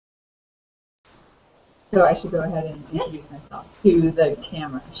So I should go ahead and introduce myself to the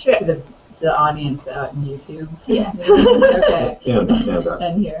camera, Sure. to the audience out in YouTube. Yeah. Okay. Yeah.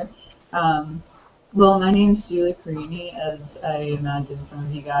 And here. Well, my name's Julie Perini. As I imagine some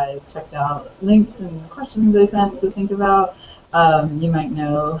of you guys checked out links and questions I sent to think about. You might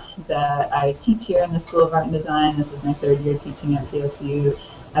know that I teach here in the School of Art and Design. This is my 3rd year teaching at PSU.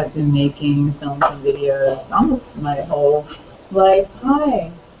 I've been making films and videos almost my whole life.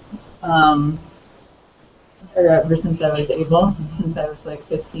 Hi. Ever since I was able, since I was like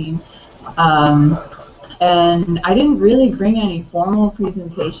 15. And I didn't really bring any formal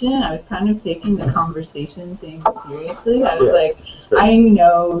presentation. I was kind of taking the conversation thing seriously. I was like, I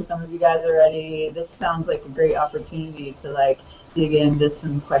know some of you guys already. This sounds like a great opportunity to like dig into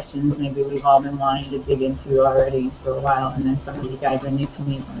some questions maybe we've all been wanting to dig into already for a while. And then some of you guys are new to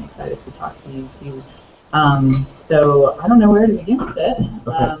me, so I'm excited to talk to you too. So I don't know where to begin with it.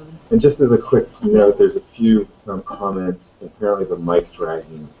 Okay. And just as a quick note, there's a few comments. Apparently the mic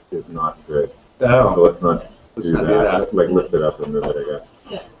dragging is not good. Oh. So let's not do that. Like lift it up and move it, I guess.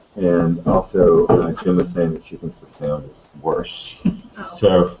 Yeah. And also, Jim was saying that she thinks the sound is worse. Oh.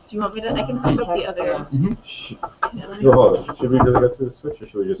 So. Do you want me to? I can hook up the other. Should we really go through the switch, or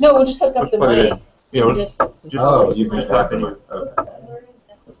should we just? No, we'll just hook up the mic. Yeah, we'll Just. You can talk in.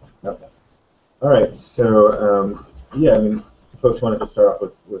 Okay. All right. So yeah, I mean, folks wanted to start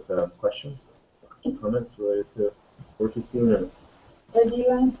off with questions, comments related to what you've seen, or. Or do you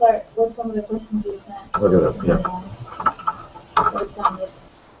want to start with some of the questions you sent? Look at that,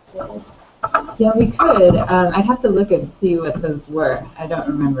 yeah. Yeah, we could. I'd have to look and see what those were. I don't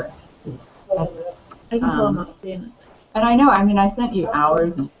remember. I can pull them up. And I know, I mean, I sent you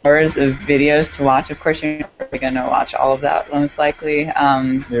hours and hours of videos to watch. Of course, you're probably going to watch all of that, most likely.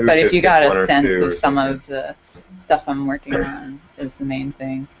 But if you got a sense of some of the stuff I'm working on is the main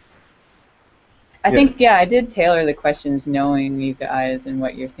thing. I think, yeah, I did tailor the questions knowing you guys and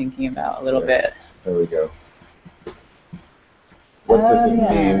what you're thinking about a little bit. There we go. What does it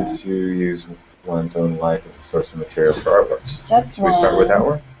mean to use one's own life as a source of material for artworks? That's Should we start with that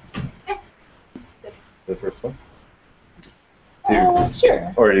one? The first one?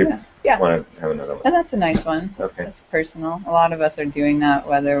 Sure. Or do you Yeah. want to have another one? And that's a nice one. Okay. That's personal. A lot of us are doing that,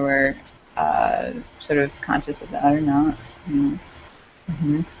 whether we're sort of conscious of that or not.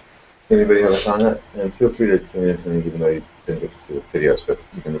 Mm-hmm. Anybody have a comment? And feel free to tune in to me, even though you didn't get to see the videos, but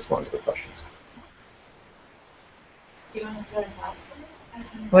you can respond to the questions. Do you want to start us off?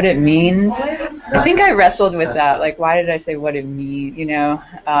 What it means? I think I wrestled with that. Like, why did I say what it means? You know,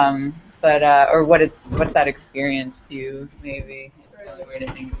 or what's that experience do? Maybe it's the only way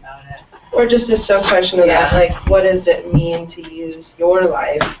to think about it. Or just a sub-question of that, like, what does it mean to use your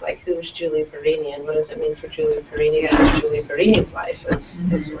life? Like, who's Julie Perini, and what does it mean for Julie Perini to use Julie Perini's life as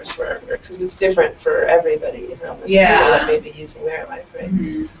the source for artwork? Because it's different for everybody, you know, people that may be using their life, right?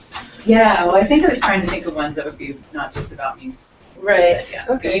 Yeah, well, I think I was trying to think of ones that would be not just about me. Right. Yeah.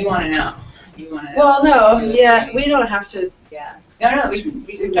 Okay. You want to know? You want to know? Well, no, Julie yeah, Perini. we don't have to. Yeah. No, we can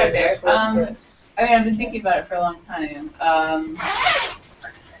start there. I mean, I've been thinking about it for a long time.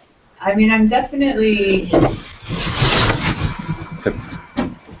 I mean, I'm definitely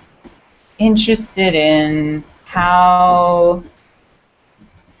interested in how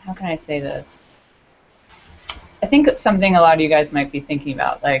can I say this? I think it's something a lot of you guys might be thinking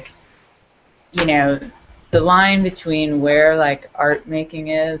about, like, you know, the line between where like art making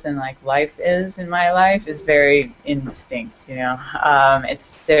is and like life is in my life is very indistinct, you know.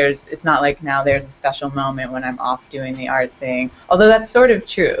 It's not like now there's a special moment when I'm off doing the art thing, although that's sort of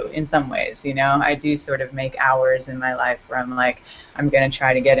true in some ways, you know. I do sort of make hours in my life where I'm like, I'm gonna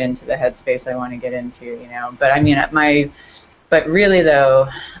try to get into the headspace I want to get into, you know. But I mean, but really though,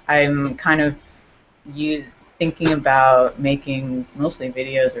 I'm kind of thinking about making mostly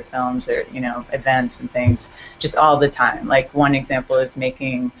videos or films or, you know, events and things just all the time. Like one example is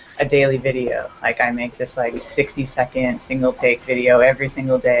making a daily video. Like I make this like 60-second single take video every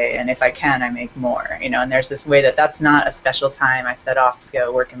single day, and if I can, I make more, you know. And there's this way that's not a special time I set off to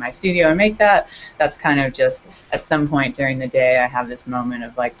go work in my studio and make that. That's kind of just at some point during the day I have this moment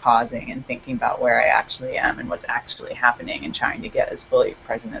of like pausing and thinking about where I actually am and what's actually happening and trying to get as fully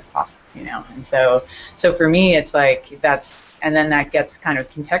present as possible, you know. And so for me, it's like and then that gets kind of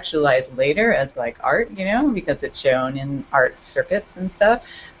contextualized later as like art, you know, because it's shown in art circuits and stuff.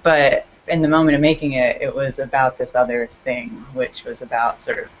 But in the moment of making it, it was about this other thing, which was about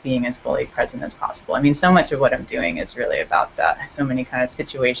sort of being as fully present as possible. I mean, so much of what I'm doing is really about that. So many kind of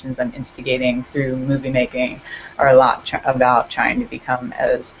situations I'm instigating through movie making are a lot about trying to become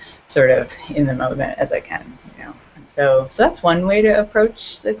as sort of in the moment as I can, you know. And So that's one way to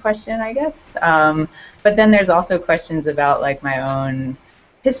approach the question, I guess. But then there's also questions about like my own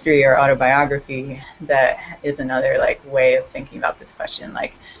history or autobiography that is another like way of thinking about this question.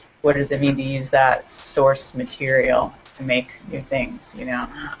 Like, what does it mean to use that source material to make new things, you know?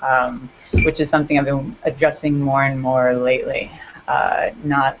 Which is something I've been addressing more and more lately,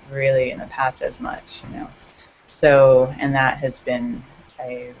 not really in the past as much, you know? So, and that has been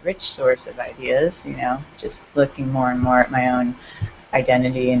a rich source of ideas, you know, just looking more and more at my own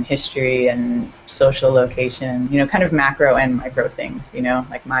identity and history and social location, you know, kind of macro and micro things, you know,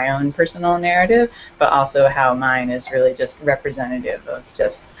 like my own personal narrative, but also how mine is really just representative of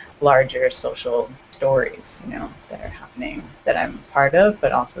just larger social stories, you know, that are happening, that I'm part of,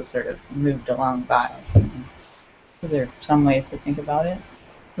 but also sort of moved along by. Those are some ways to think about it.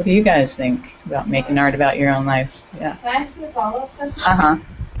 What do you guys think about making art about your own life? Yeah. Can I ask you a follow-up question?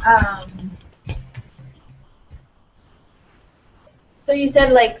 Uh-huh. So you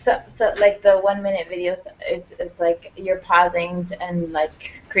said like so like the 1 minute videos, it's like you're pausing and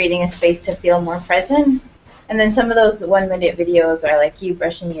like creating a space to feel more present. And then some of those 1 minute videos are like you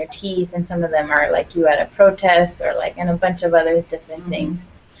brushing your teeth, and some of them are like you at a protest or like and a bunch of other different things.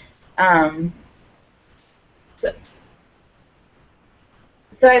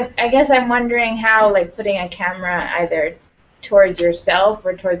 So I guess I'm wondering how like putting a camera either towards yourself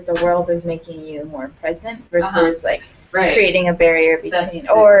or towards the world is making you more present versus like creating a barrier between,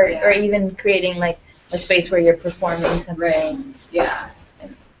 or even creating like a space where you're performing something. Right. Yeah.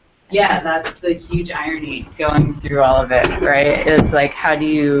 Yeah, that's the huge irony going through all of it, right? Is like, how do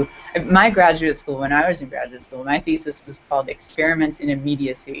you, my graduate school, when I was in graduate school, my thesis was called Experiments in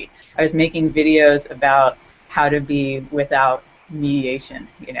Immediacy. I was making videos about how to be without mediation.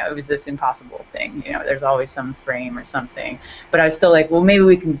 You know, it was this impossible thing. You know, there's always some frame or something. But I was still like, well, maybe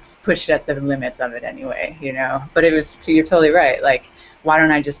we can push at the limits of it anyway, you know? But it was, you're totally right. Like, why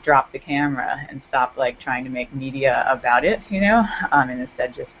don't I just drop the camera and stop like trying to make media about it, you know, and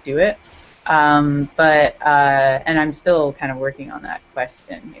instead just do it. And I'm still kind of working on that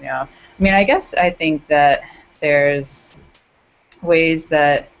question, you know. I mean, I guess I think that there's ways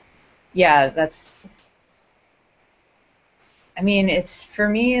that, yeah, that's, I mean, it's for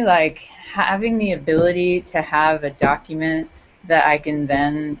me like having the ability to have a document that I can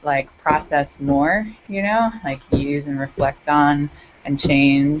then like process more, you know, like use and reflect on and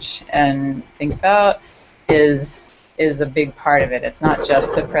change and think about is a big part of it. It's not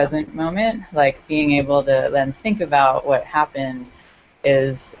just the present moment. Like being able to then think about what happened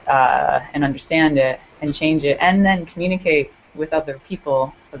is and understand it and change it and then communicate with other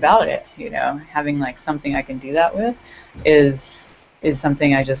people about it. You know, having like something I can do that with is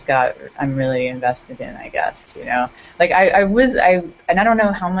something I'm really invested in, I guess. You know, like and I don't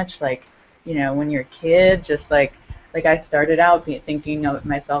know how much like, you know, when you're a kid, just like I started out thinking of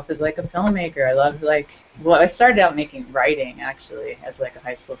myself as like a filmmaker. I loved I started out making writing actually as like a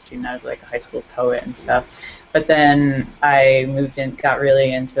high school student. I was like a high school poet and stuff. But then I got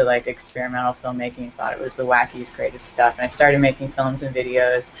really into like experimental filmmaking, thought it was the wackiest, greatest stuff. And I started making films and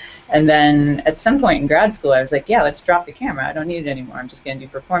videos. And then at some point in grad school, I was like, yeah, let's drop the camera. I don't need it anymore. I'm just going to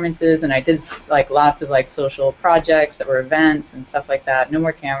do performances. And I did like lots of like social projects that were events and stuff like that. No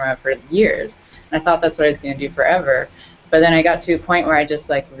more camera for years. And I thought that's what I was going to do forever. But then I got to a point where I just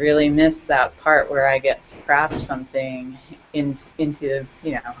like really missed that part where I get to craft something into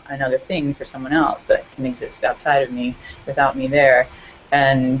you know, another thing for someone else that can exist outside of me without me there,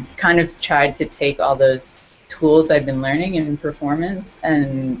 and kind of tried to take all those tools I've been learning in performance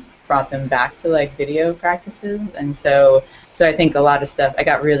and brought them back to like video practices. And so I think a lot of stuff, I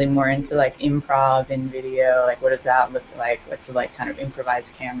got really more into like improv in video, like what does that look like, what's like kind of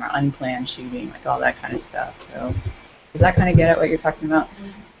improvised camera, unplanned shooting, like all that kind of stuff. So does that kind of get at what you're talking about?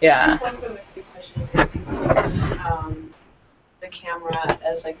 Yeah. Also, a big question the camera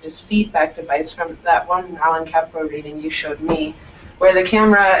as like this feedback device from that one Alan Capro reading you showed me, where the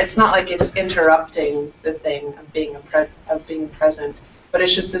camera, it's not like it's interrupting the thing of being present, but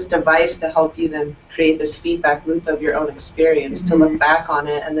it's just this device to help you then create this feedback loop of your own experience, to look back on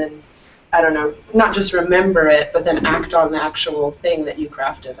it and then, I don't know, not just remember it, but then act on the actual thing that you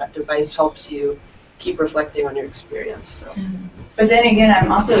crafted. That device helps you keep reflecting on your experience. So. But then again,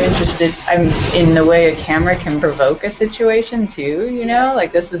 I'm also interested in the way a camera can provoke a situation too, you know?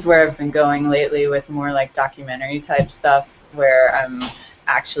 Like this is where I've been going lately with more like documentary type stuff where I'm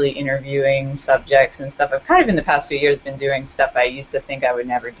actually interviewing subjects and stuff. I've kind of in the past few years been doing stuff I used to think I would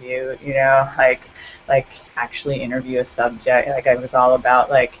never do, you know? Like actually interview a subject. Like I was all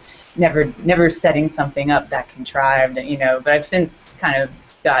about like never setting something up that contrived, you know? But I've since kind of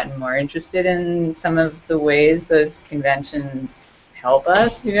gotten more interested in some of the ways those conventions help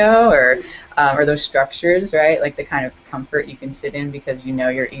us, you know, or those structures, right? Like the kind of comfort you can sit in because you know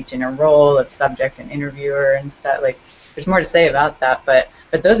you're each in a role of subject and interviewer and stuff. Like, there's more to say about that, but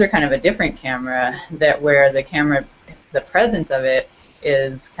those are kind of a different camera, that where the camera, the presence of it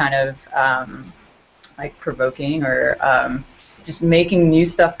is kind of like provoking, or just making new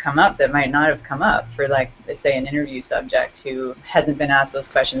stuff come up that might not have come up for, like, say, an interview subject who hasn't been asked those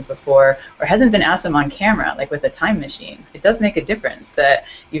questions before, or hasn't been asked them on camera, like with a time machine. It does make a difference that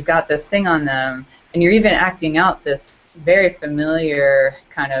you've got this thing on them, and you're even acting out this very familiar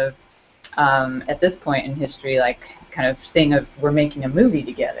kind of, at this point in history, like, kind of thing of we're making a movie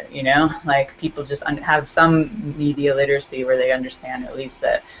together, you know? Like, people just have some media literacy where they understand at least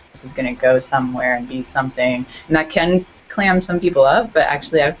that this is going to go somewhere and be something, and that can clam some people up, but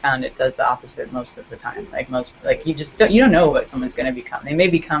actually I've found it does the opposite most of the time. Like you just don't know what someone's going to become. They may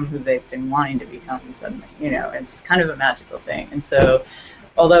become who they've been wanting to become suddenly, you know. It's kind of a magical thing. And so,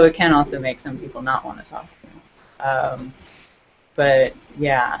 although it can also make some people not want to talk to them. But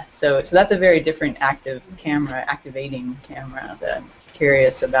yeah, so that's a very different activating camera that I'm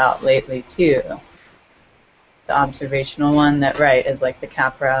curious about lately too. The observational one that, right, is like the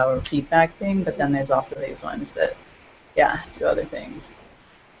Capra or feedback thing, but then there's also these ones that, yeah, do other things.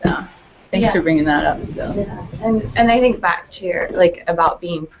 Yeah. Thanks for bringing that up, Bill. Yeah. And I think back to your, like, about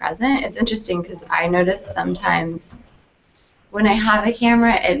being present, it's interesting because I notice sometimes when I have a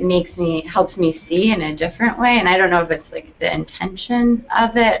camera, it helps me see in a different way, and I don't know if it's like the intention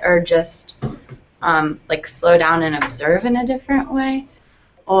of it or just like slow down and observe in a different way,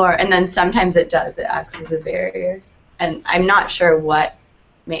 and then sometimes it acts as a barrier, and I'm not sure what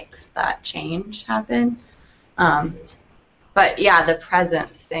makes that change happen. But yeah, the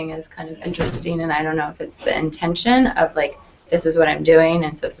presence thing is kind of interesting, and I don't know if it's the intention of, like, this is what I'm doing,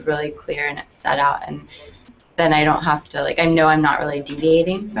 and so it's really clear and it's set out, and then I don't have to, like, I know I'm not really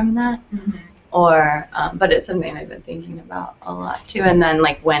deviating from that, or, but it's something I've been thinking about a lot too, and then,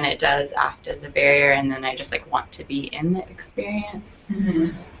 like, when it does act as a barrier, and then I just, like, want to be in the experience.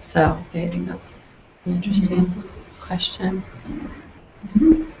 So I think that's an interesting question.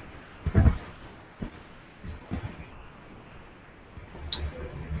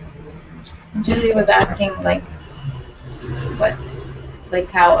 Julie was asking, like,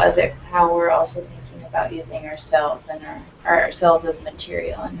 how we're also thinking about using ourselves and ourselves as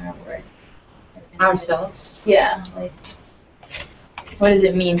material in our work. Ourselves? Yeah, like, what does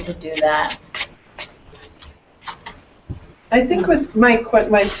it mean to do that? I think with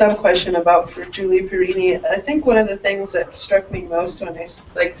my sub-question about for Julie Perini, I think one of the things that struck me most when I,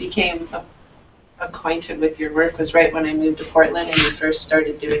 like, became acquainted with your work was right when I moved to Portland and you first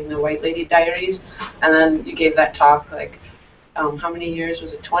started doing the White Lady Diaries, and then you gave that talk, like, how many years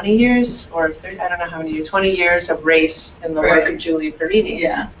was it, 20 years or 30, I don't know how many years, 20 years of race in the work of Julie Perini.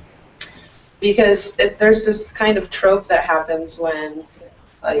 Yeah. Because there's this kind of trope that happens when,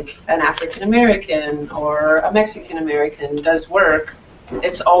 like, an African American or a Mexican American does work,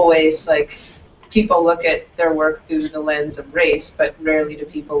 it's always like people look at their work through the lens of race, but rarely do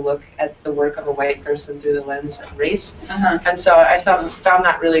people look at the work of a white person through the lens of race. And so I found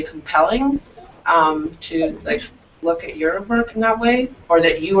that really compelling, to, like, look at your work in that way, or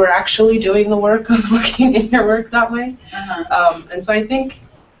that you were actually doing the work of looking at your work that way. And so I think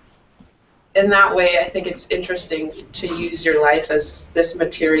in that way, I think it's interesting to use your life as this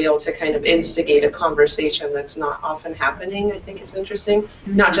material to kind of instigate a conversation that's not often happening. I think it's interesting,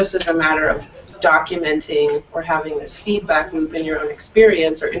 not just as a matter of documenting or having this feedback loop in your own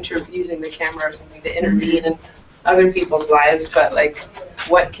experience, or using the camera or something to intervene in other people's lives, but, like,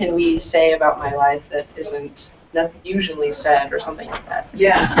 what can we say about my life that isn't usually said, or something like that.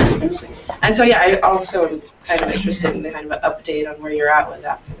 Yeah. And so, yeah, I also am kind of interested in kind of an update on where you're at with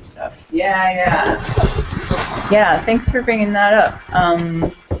that kind of stuff. Yeah, thanks for bringing that up.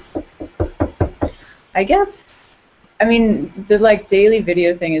 I guess, I mean, the, like, daily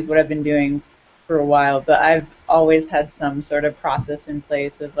video thing is what I've been doing for a while, but I've always had some sort of process in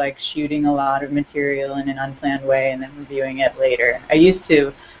place of, like, shooting a lot of material in an unplanned way and then reviewing it later. I used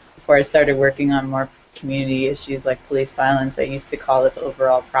to, before I started working on more community issues like police violence, I used to call this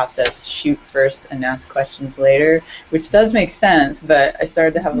overall process shoot first and ask questions later, which does make sense, but I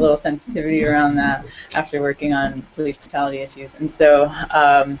started to have a little sensitivity around that after working on police brutality issues, and so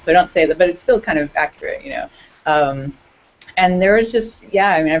I don't say that, but it's still kind of accurate, you know. And there was just, yeah,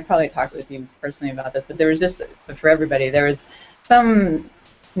 I mean, I've probably talked with you personally about this, but there was just, for everybody, there was some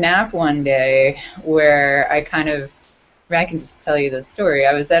snap one day where I kind of I can just tell you the story.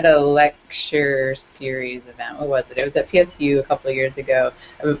 I was at a lecture series event. What was it? It was at PSU a couple of years ago.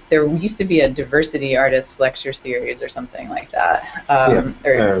 There used to be a diversity artists lecture series or something like that.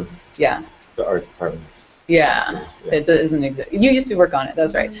 Yeah. The arts departments. Yeah, it doesn't exist. You used to work on it,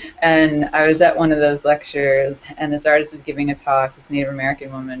 that's right. And I was at one of those lectures, and this artist was giving a talk, this Native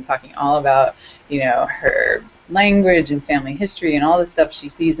American woman, talking all about, her language and family history and all the stuff she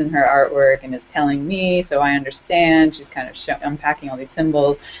sees in her artwork and is telling me, so I understand. She's kind of unpacking all these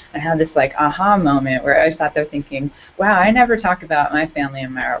symbols. I had this like aha moment where I sat there thinking, wow, I never talk about my family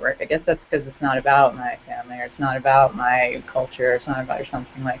in my artwork. I guess that's because it's not about my family, or it's not about my culture, or it's not about or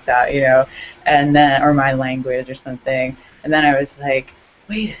something like that, and then, or my language or something. And then I was like,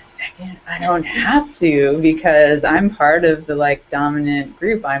 wait a second, I don't have to, because I'm part of the like dominant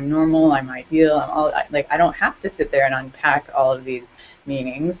group. I'm normal, I'm ideal, I don't have to sit there and unpack all of these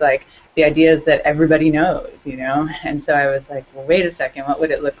meanings. Like, the idea is that everybody knows, And so I was like, well, wait a second, what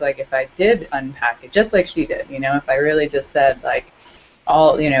would it look like if I did unpack it, just like she did, if I really just said like,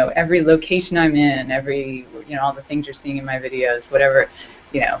 all, every location I'm in, every, all the things you're seeing in my videos, whatever,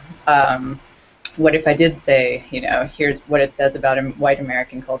 what if I did say, here's what it says about white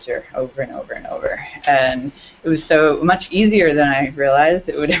American culture over and over and over. And it was so much easier than I realized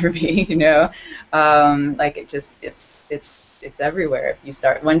it would ever be, like it's everywhere. If you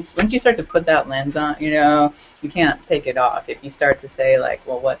start, once you start to put that lens on, you can't take it off. If you start to say like,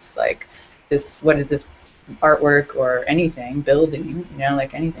 well, what's like this, what is this artwork or anything, building,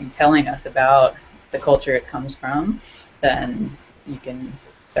 like anything telling us about the culture it comes from, then you can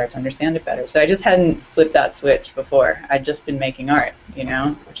start to understand it better. So I just hadn't flipped that switch before. I'd just been making art,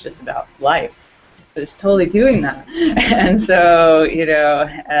 it's just about life. But it's totally doing that. And so,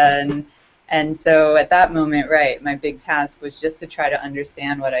 and so at that moment, right, my big task was just to try to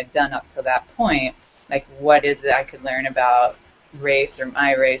understand what I'd done up to that point, like what is it I could learn about race or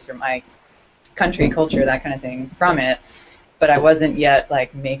my country, culture, that kind of thing from it. But I wasn't yet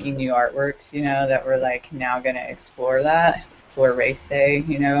like making new artworks, that were like now going to explore that. For race, say,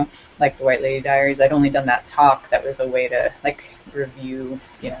 like the White Lady Diaries. I'd only done that talk that was a way to like review,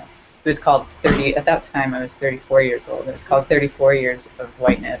 it was called 30, at that time I was 34 years old, it was called 34 Years of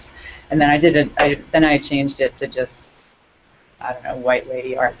Whiteness. And then I changed it to just, I don't know, White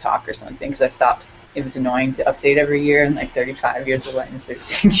Lady Art Talk or something, because I stopped, it was annoying to update every year, and like 35 Years of Whiteness,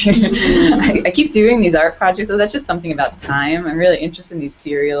 36 years. I keep doing these art projects, so that's just something about time. I'm really interested in these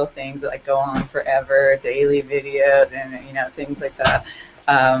serial things that like go on forever, daily videos and things like that.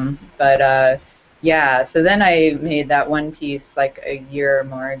 Yeah, so then I made that one piece like a year or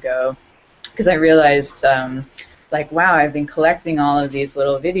more ago, because I realized like, wow, I've been collecting all of these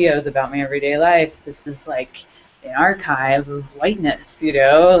little videos about my everyday life. This is like an archive of whiteness,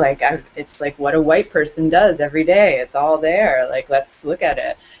 like it's like what a white person does every day. It's all there. Like, let's look at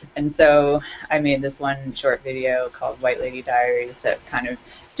it. And so I made this one short video called White Lady Diaries that kind of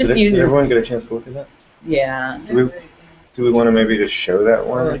just uses. Did everyone get a chance to look at that? Yeah. Do we want to maybe just show that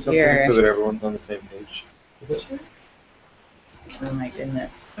one or something here, so that everyone's on the same page? Oh my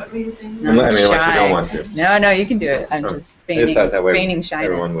goodness. What were you saying? No, I mean, unless you shy. don't want to. No, you can do it. I'm just I just thought that way feigning shyness.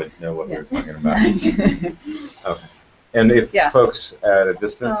 everyone would know what we were talking about. Okay. And if folks at a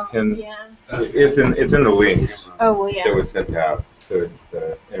distance can, it's in the links that was sent out. So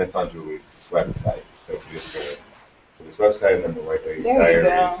it's on Julie's website. So if you just go to this website and then the White Lady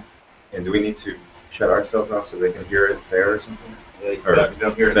Diaries. And do we need to shut ourselves off so they can hear it there or something? Or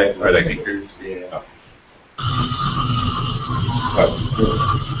they'll hear it. Or they can speakers, yeah.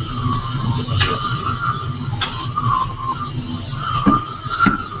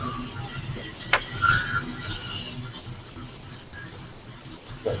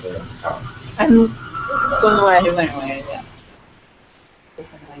 I'm going away. He went away. Yeah.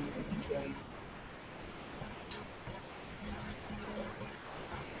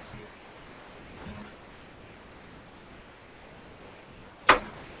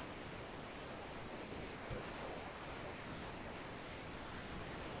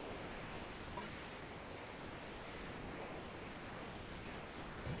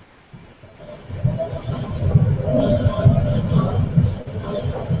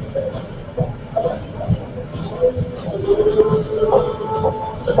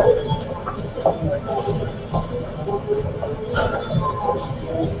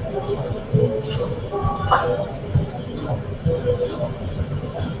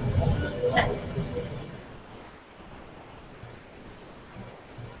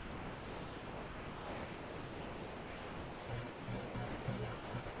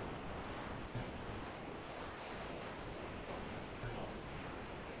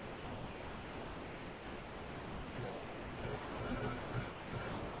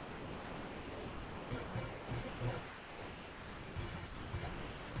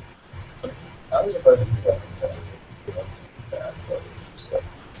 I was about to do that. That, but just like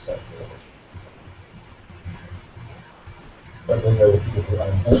something. But then there were people who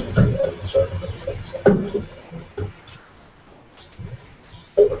unintentionally did that and started to make things.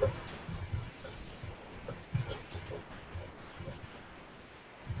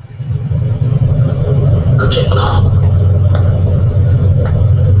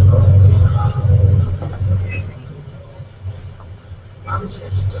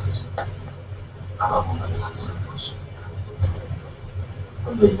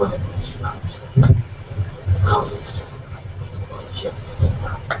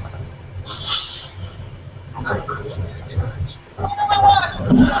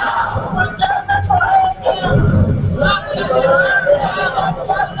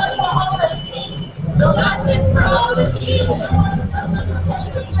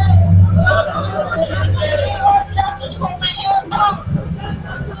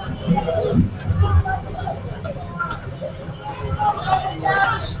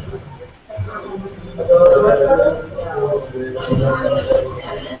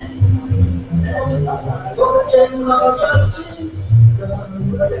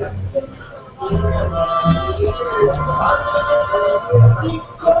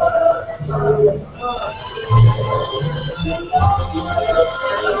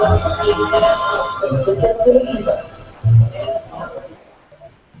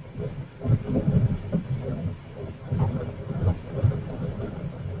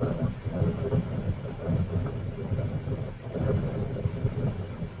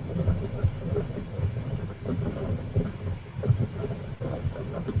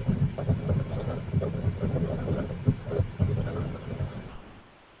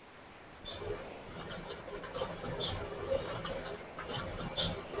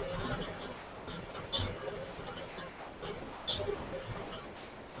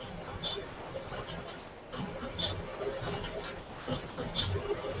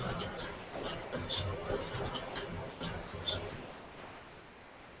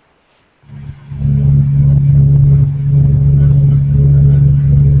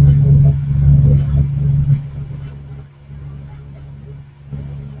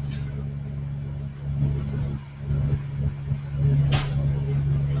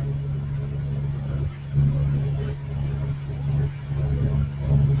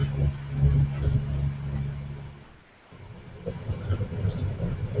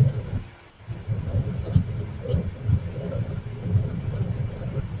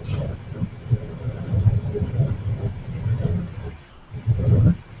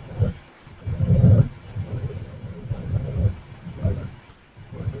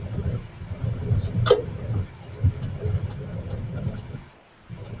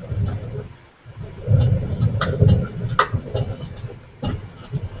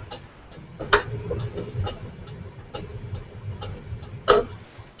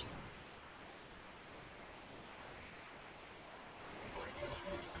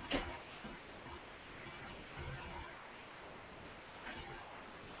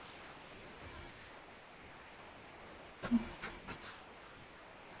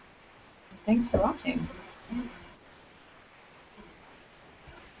 Thanks for watching.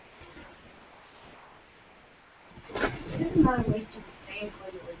 This is another way to say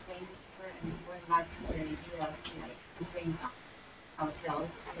what you were saying before and what my idea of like saying ourselves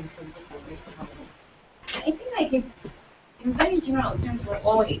is something that I think like if in very general terms we're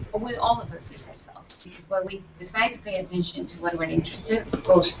always all of us use ourselves because when we decide to pay attention to what we're interested in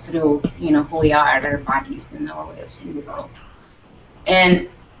goes through, you know, who we are, our bodies and our way of seeing the world.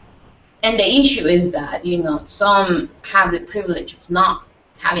 And the issue is that, you know, some have the privilege of not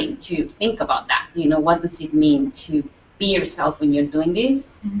having to think about that. You know, what does it mean to be yourself when you're doing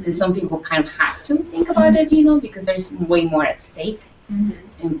this? Mm-hmm. And some people kind of have to think about it, you know, because there's way more at stake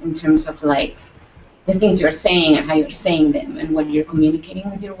in terms of like the things you're saying and how you're saying them and what you're communicating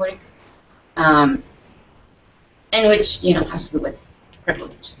with your work. And which, you know, has to do with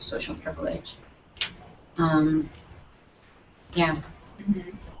privilege, social privilege. Yeah. Mm-hmm.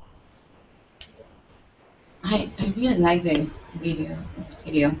 I really like this video.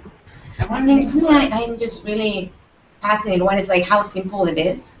 I think something I'm just really fascinated. One is like how simple it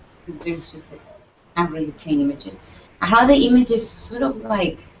is, because there's just this really plain images. And how the images sort of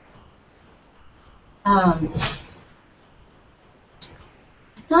like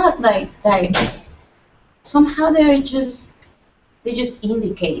not like somehow they just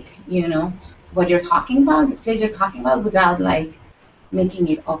indicate, you know, what you're talking about, the place you're talking about, without like making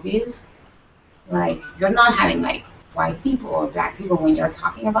it obvious. Like you're not having like white people or black people when you're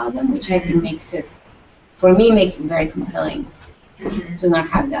talking about them, which I think makes it, for me, makes it very compelling. to not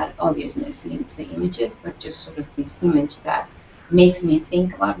have that obviousness linked to the images, but just sort of this image that makes me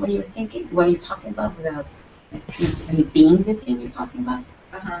think about what you're thinking, what you're talking about, without like, necessarily being the thing you're talking about.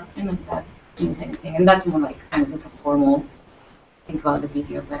 I don't know if that means anything. And that's more like kind of like a formal think about the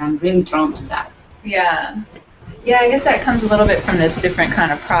video, but I'm really drawn to that. Yeah. Yeah, I guess that comes a little bit from this different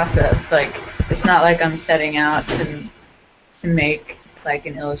kind of process. Like, it's not like I'm setting out to make like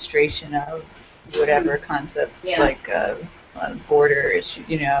an illustration of whatever concept, like a border issue,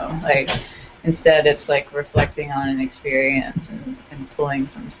 you know, like instead it's like reflecting on an experience and pulling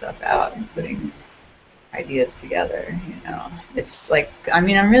some stuff out and putting ideas together, you know. It's like, I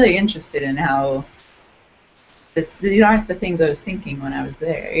mean, I'm really interested in how these aren't the things I was thinking when I was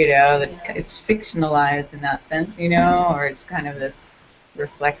there, you know. It's fictionalized in that sense, you know, or it's kind of this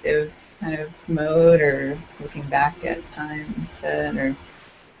reflective kind of mode, or looking back at time instead, or,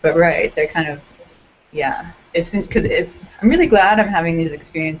 but right, they're kind of, yeah. I'm really glad I'm having these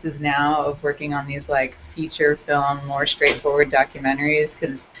experiences now of working on these like feature film, more straightforward documentaries,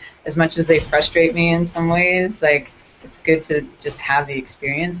 because as much as they frustrate me in some ways, like, it's good to just have the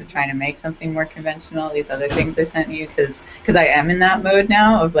experience of trying to make something more conventional, these other things I sent you, because I am in that mode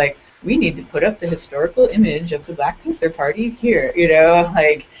now of like, we need to put up the historical image of the Black Panther Party here, you know,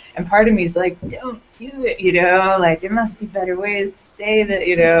 like, and part of me is like, don't do it, you know, like, there must be better ways to say that,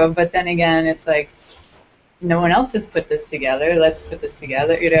 you know, but then again, it's like, no one else has put this together, let's put this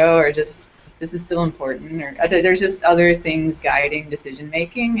together, you know, or just, this is still important, or there's just other things guiding decision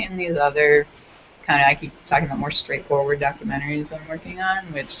making in these other kind of, I keep talking about more straightforward documentaries I'm working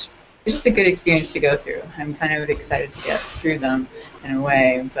on, which is just a good experience to go through. I'm kind of excited to get through them in a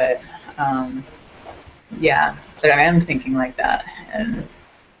way, but yeah, but I am thinking like that, and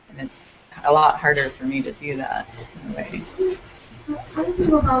it's a lot harder for me to do that in a way. How do you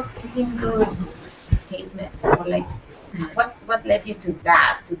go about picking those statements, or like, what led you to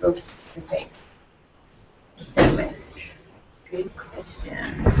that, to those specific statements? Good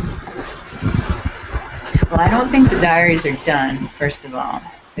question. Well, I don't think the diaries are done, first of all.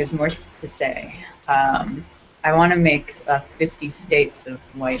 There's more to say. I want to make 50 states of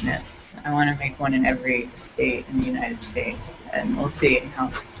whiteness. I want to make one in every state in the United States, and we'll see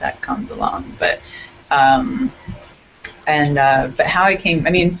how that comes along. But but how I came, I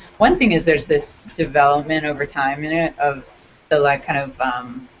mean, one thing is there's this development over time in it of the like kind of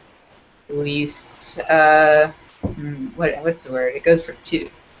least, what's the word? It goes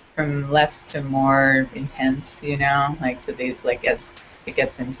from less to more intense, you know, like to these, like, as it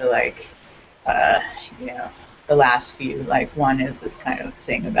gets into like, you know, the last few, like one is this kind of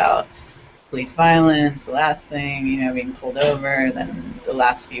thing about police violence, the last thing, you know, being pulled over, then the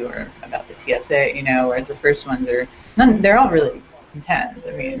last few are about the TSA, you know, whereas the first ones are, they're all really intense.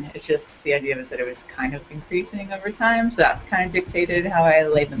 I mean, it's just the idea was that it was kind of increasing over time, so that kind of dictated how I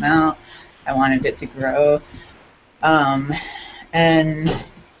laid them out. I wanted it to grow. And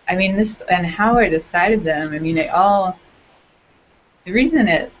I mean, this, and how I decided them, I mean, the reason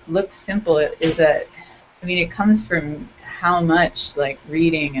it looks simple is that, I mean, it comes from how much, like,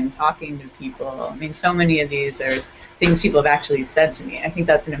 reading and talking to people. I mean, so many of these are things people have actually said to me. I think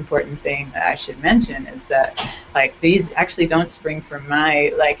that's an important thing that I should mention, is that, like, these actually don't spring from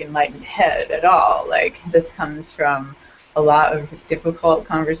my, like, enlightened head at all. Like, this comes from a lot of difficult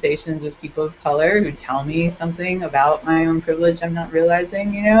conversations with people of color who tell me something about my own privilege I'm not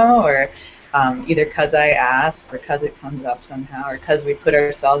realizing, you know, or either because I ask, or because it comes up somehow, or because we put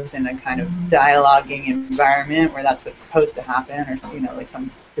ourselves in a kind of dialoguing environment where that's what's supposed to happen, or, you know, like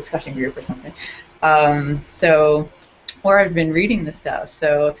some discussion group or something. Or I've been reading the stuff,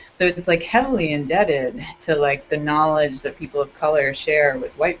 so it's like heavily indebted to like the knowledge that people of color share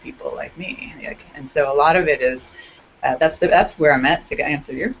with white people like me, and so a lot of it is that's where I'm at, to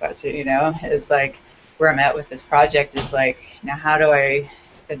answer your question. You know, is like where I'm at with this project is like, now how do I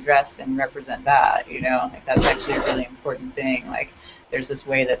address and represent that? You know, like that's actually a really important thing. Like there's this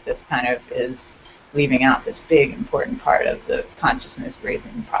way that this kind of is leaving out this big important part of the consciousness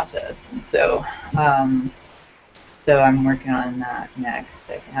raising process, and so. So I'm working on that next,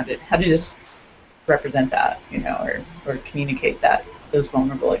 like how to just represent that, you know, or communicate that, those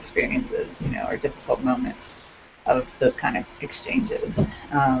vulnerable experiences, you know, or difficult moments of those kind of exchanges.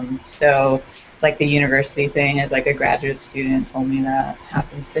 So like the university thing is like a graduate student told me that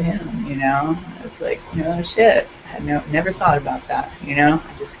happens to him, you know. I was like, no shit, I had never thought about that, you know.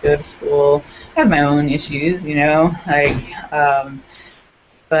 I just go to school, I have my own issues, you know, like,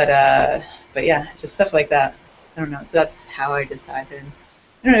 but yeah, just stuff like that. I don't know, so that's how I decided.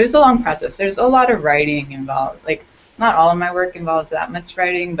 I don't know, it was a long process. There's a lot of writing involved. Like, not all of my work involves that much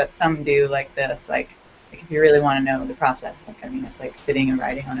writing, but some do, like this. Like, Like, if you really want to know the process, like, I mean, it's like sitting and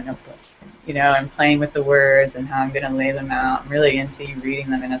writing on a notebook, you know, and playing with the words and how I'm going to lay them out. I'm really into you reading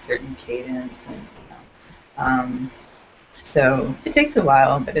them in a certain cadence, and you know, so it takes a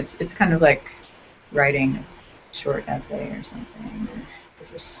while, but it's kind of like writing a short essay or something, or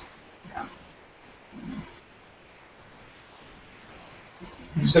just, yeah.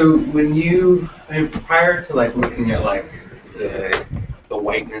 So when you, I mean, prior to like looking at like the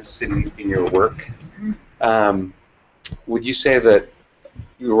whiteness in your work, would you say that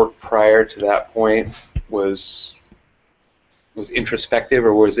your work prior to that point was introspective,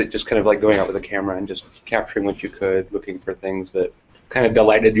 or was it just kind of like going out with a camera and just capturing what you could, looking for things that kind of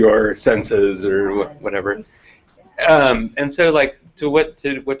delighted your senses or whatever? And so, like, to what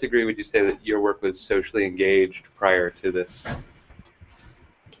degree would you say that your work was socially engaged prior to this?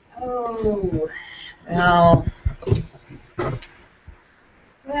 Oh,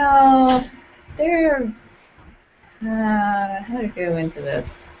 well, there. How do I go into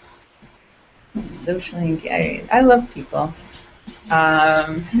this? Socially engaged. I love people,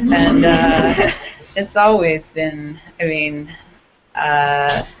 and it's always been. I mean,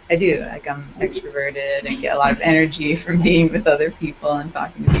 I do. Like, I'm extroverted and get a lot of energy from being with other people and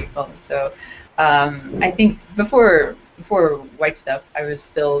talking to people. So, I think before white stuff, I was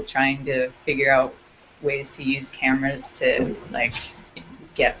still trying to figure out ways to use cameras to, like,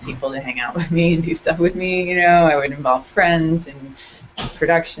 get people to hang out with me and do stuff with me. You know, I would involve friends in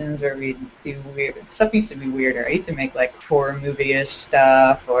productions where we'd do weird stuff. Used to be weirder. I used to make like horror movie-ish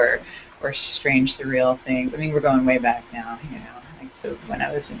stuff or strange, surreal things. I mean, we're going way back now, you know, like to when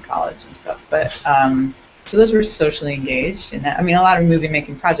I was in college and stuff. But so those were socially engaged, and I mean, a lot of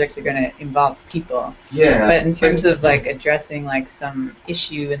movie-making projects are going to involve people. Yeah. But in terms of like addressing like some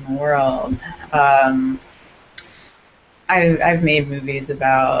issue in the world, I've made movies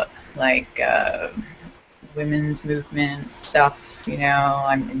about like women's movement stuff. You know,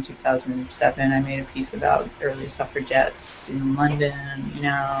 in 2007 I made a piece about early suffragettes in London. You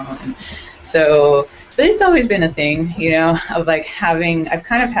know, and so there's always been a thing, you know, of like I've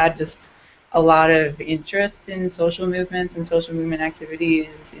kind of had just a lot of interest in social movements and social movement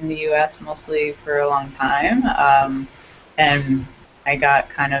activities in the U.S. mostly for a long time, and I got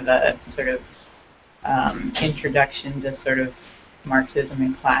kind of a sort of introduction to sort of Marxism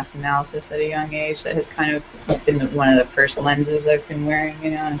and class analysis at a young age that has kind of been one of the first lenses I've been wearing,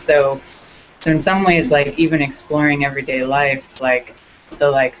 you know. And so in some ways, like, even exploring everyday life, like the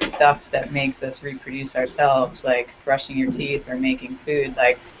like stuff that makes us reproduce ourselves, like brushing your teeth or making food,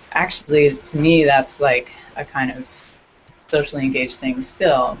 like actually to me that's like a kind of socially engaged thing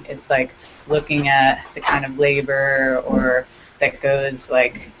still. It's like looking at the kind of labor or that goes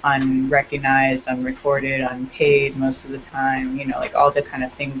like unrecognized, unrecorded, unpaid most of the time, you know, like all the kind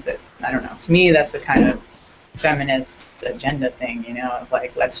of things that, I don't know, to me that's a kind of feminist agenda thing, you know, of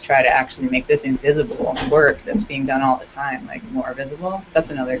like, let's try to actually make this invisible work that's being done all the time, like, more visible. That's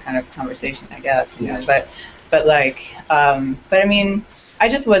another kind of conversation, I guess, you know, but like, but I mean, I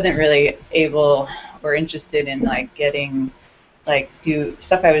just wasn't really able or interested in like getting, like,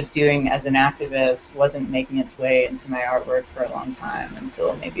 stuff I was doing as an activist wasn't making its way into my artwork for a long time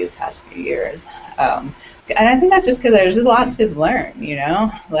until maybe the past few years. And I think that's just because there's a lot to learn, you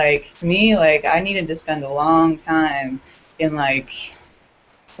know? Like, to me, like, I needed to spend a long time in, like,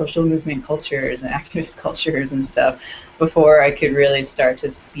 social movement cultures and activist cultures and stuff before I could really start to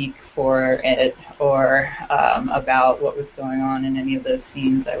speak for it or about what was going on in any of those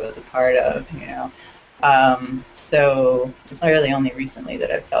scenes I was a part of, you know? So it's really only recently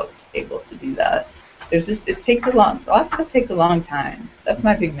that I've felt able to do that. There's just, a lot of stuff takes a long time. That's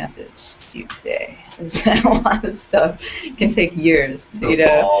my big message to you today, is that a lot of stuff can take years to, you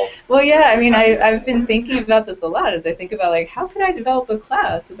know. Well, yeah, I mean, I've been thinking about this a lot as I think about, like, how could I develop a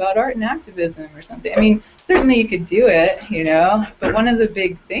class about art and activism or something? I mean, certainly you could do it, you know, but one of the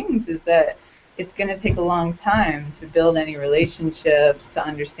big things is that it's going to take a long time to build any relationships, to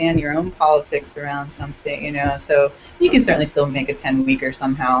understand your own politics around something, you know. So you can certainly still make a 10-weeker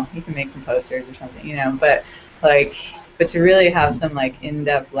somehow. You can make some posters or something, you know. But to really have some like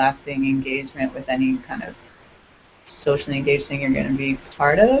in-depth, lasting engagement with any kind of socially engaged thing you're going to be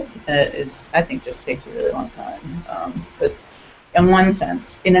part of, I think, just takes a really long time. But in one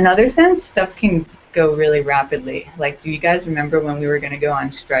sense, in another sense, stuff can go really rapidly. Like, do you guys remember when we were going to go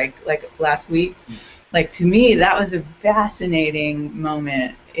on strike, like, last week? Like, to me, that was a fascinating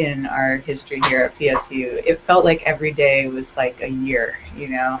moment in our history here at PSU. It felt like every day was like a year, you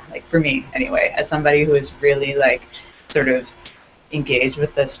know, like, for me anyway, as somebody who is really like sort of engaged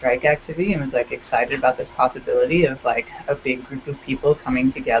with the strike activity and was like excited about this possibility of like a big group of people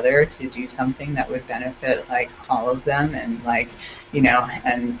coming together to do something that would benefit like all of them and like, you know,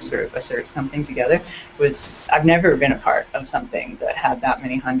 and sort of assert something together. I've never been a part of something that had that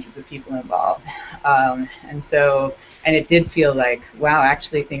many hundreds of people involved. And it did feel like, wow,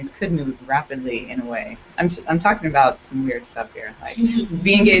 actually things could move rapidly in a way. I'm talking about some weird stuff here, like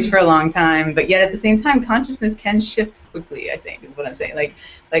be engaged for a long time, but yet at the same time, consciousness can shift quickly, I think, is what I'm saying. Like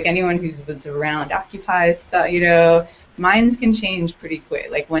anyone who was around Occupy stuff, you know, minds can change pretty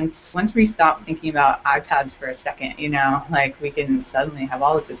quick. Like once we stop thinking about iPads for a second, you know, like we can suddenly have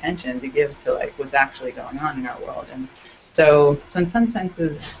all this attention to give to like what's actually going on in our world. And so in some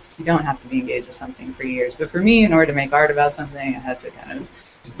senses, you don't have to be engaged with something for years. But for me, in order to make art about something, I had to kind of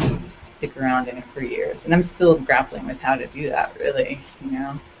stick around in it for years. And I'm still grappling with how to do that, really, you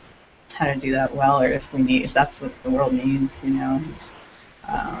know, how to do that well, or if that's what the world needs, you know.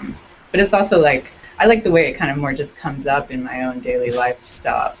 But it's also like, I like the way it kind of more just comes up in my own daily life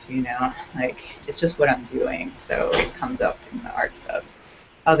stuff, you know, like it's just what I'm doing. So it comes up in the art stuff.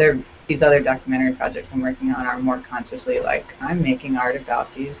 These other documentary projects I'm working on are more consciously like, I'm making art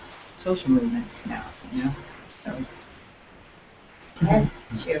about these social movements now, you know. So. To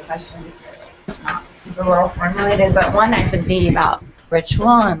your questions are like not super well formulated, but one I could be about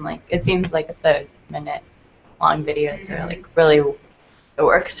ritual, and like it seems like the minute-long videos are like really it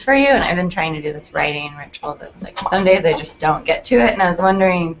works for you. And I've been trying to do this writing ritual that's like some days I just don't get to it, and I was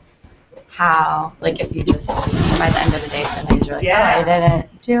wondering how, like, if you just by the end of the day some days you're like, yeah, oh, I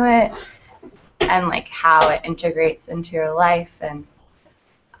didn't do it, and like how it integrates into your life, and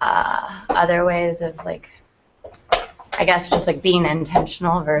other ways of like, I guess just like being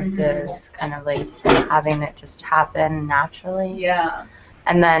intentional versus kind of like having it just happen naturally. Yeah.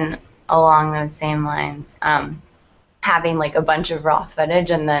 And then along those same lines, having like a bunch of raw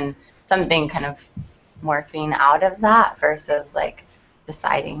footage and then something kind of morphing out of that versus like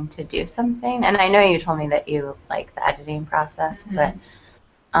deciding to do something. And I know you told me that you like the editing process, but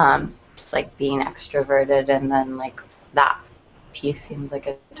just like being extroverted and then like that piece seems like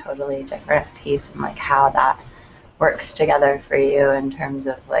a totally different piece, and like how that works together for you in terms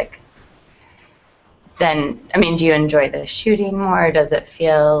of like, then, I mean, do you enjoy the shooting more? Does it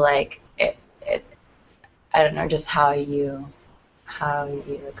feel like it I don't know, just how you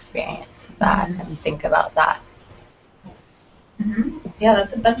experience that and think about that? Yeah,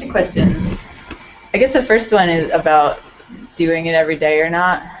 that's a bunch of questions. I guess the first one is about doing it every day or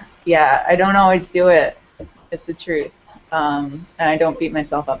not. Yeah, I don't always do it. It's the truth. And I don't beat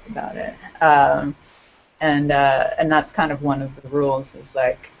myself up about it. And that's kind of one of the rules, is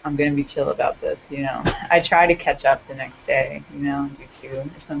like, I'm going to be chill about this, you know. I try to catch up the next day, you know, and do 2 or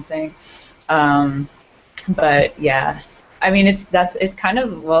something. But yeah, I mean, it's kind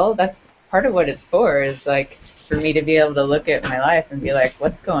of, well, that's part of what it's for, is like for me to be able to look at my life and be like,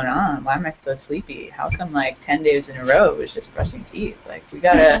 what's going on? Why am I so sleepy? How come like 10 days in a row was just brushing teeth? Like we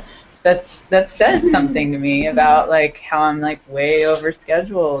gotta, that said something to me about like how I'm like way over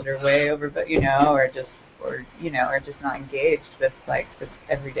scheduled or way over, but you know, or just not engaged with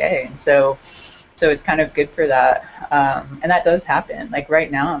every day. And so it's kind of good for that. And that does happen. Like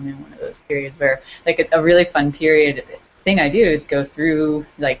right now I'm in one of those periods where like a really fun period thing I do is go through,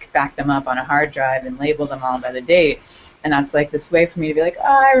 like back them up on a hard drive and label them all by the date. And that's like this way for me to be like, oh,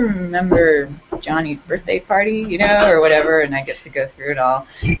 I remember Johnny's birthday party, you know, or whatever. And I get to go through it all.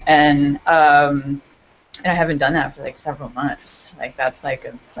 And I haven't done that for like several months. Like that's like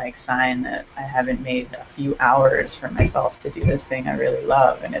a sign that I haven't made a few hours for myself to do this thing I really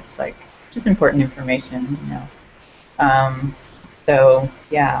love. And it's like just important information, you know. So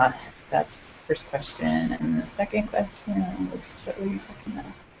yeah, that's the first question. And the second question was, what were you talking about?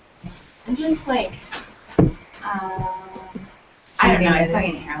 I'm just like, I don't know, I was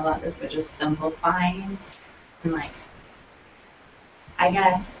talking to Harold about this, but just simplifying and like, I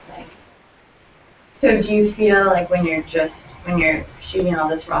guess like, so do you feel like when you're shooting all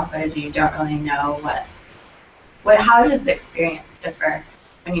this raw footage, you don't really know how does the experience differ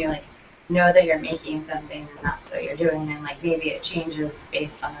when you like know that you're making something and that's what you're doing, and like maybe it changes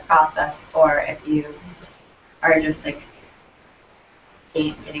based on the process, or if you are just like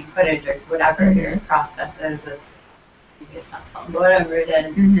getting footage or whatever your process is of maybe it's not film, but whatever it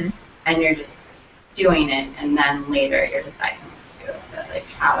is, and you're just doing it and then later you're deciding what to do with it. Like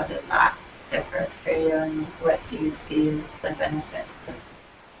how does that differ for you, and what do you see as the benefits of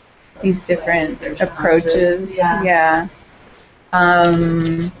these different approaches? Yeah.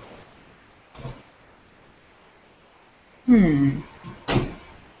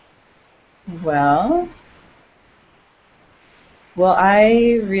 Well, Well,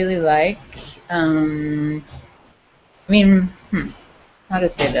 I really like, how to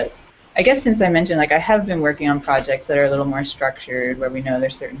say this? I guess since I mentioned, like, I have been working on projects that are a little more structured, where we know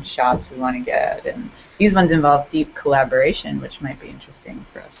there's certain shots we want to get, and these ones involve deep collaboration, which might be interesting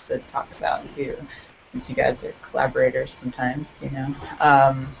for us to talk about too, since you guys are collaborators sometimes, you know.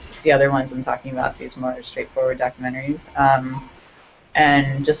 The other ones I'm talking about, these more straightforward documentaries,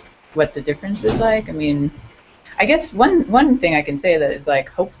 and just what the difference is like. I mean, I guess one thing I can say that is like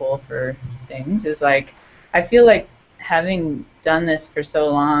hopeful for things is like, I feel like having done this for so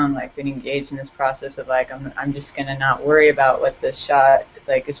long, like been engaged in this process of like, I'm just gonna not worry about what this shot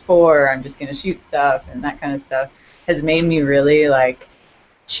like is for, I'm just gonna shoot stuff and that kind of stuff, has made me really like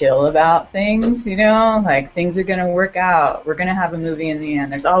chill about things, you know, like things are gonna work out, we're gonna have a movie in the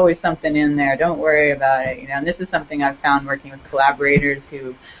end, there's always something in there, don't worry about it, you know. And this is something I've found working with collaborators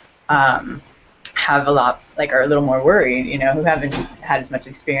who have a lot, like, are a little more worried, you know, who haven't had as much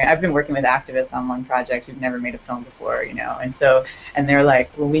experience. I've been working with activists on one project who've never made a film before, you know, and they're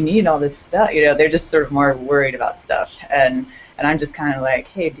like, well, we need all this stuff, you know, they're just sort of more worried about stuff, and I'm just kind of like,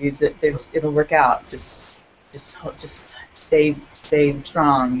 hey, dudes, it'll work out, just stay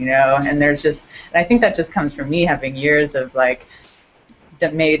strong, you know. And and I think that just comes from me having years of like,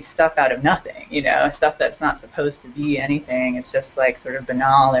 that made stuff out of nothing, you know, stuff that's not supposed to be anything. It's just like sort of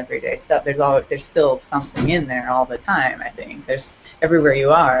banal everyday stuff. There's still something in there all the time. I think there's everywhere you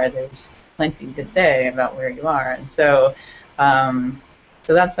are, there's plenty to say about where you are, and so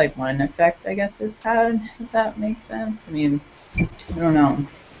that's like one effect I guess it's had, if that makes sense. I mean, I don't know.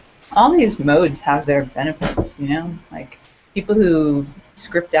 All these modes have their benefits, you know, like people who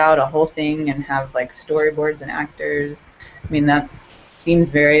script out a whole thing and have like storyboards and actors. I mean,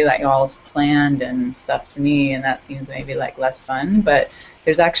 seems very like all planned and stuff to me, and that seems maybe like less fun, but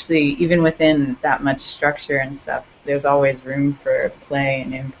there's actually, even within that much structure and stuff, there's always room for play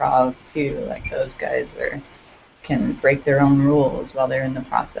and improv too. Like those guys can break their own rules while they're in the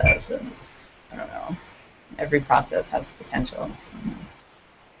process, and I don't know, every process has potential. Does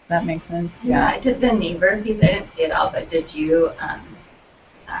that make sense? Yeah, did the neighbor piece, I didn't see it all, but did you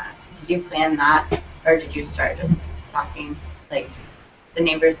plan that, or did you start just talking, like, the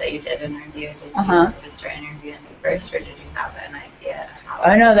neighbors that you did interview, did you just start interviewing them first, or did you have an idea how?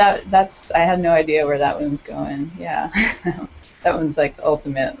 Oh no, that's I had no idea where that one's going. Yeah, that one's like the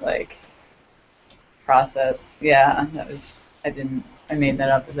ultimate like process. Yeah, I made that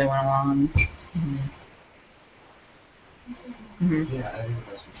up as I went along. Yeah, I think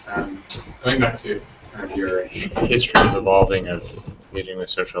that's going back to kind of your history of evolving, of engaging with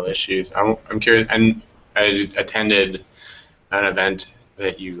social issues. I'm curious, and I attended an event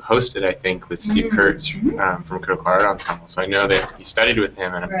that you hosted, I think, with Steve Kurtz from Critical Art Ensemble. So I know that you studied with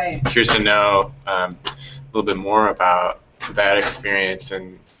him, and I'm curious to know a little bit more about that experience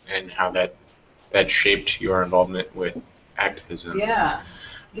and how that shaped your involvement with activism.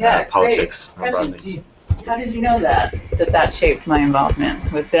 Politics more broadly. How did you know that shaped my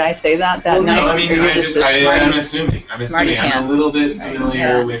involvement? Did I say that night? No, I mean, I'm assuming. I'm a little bit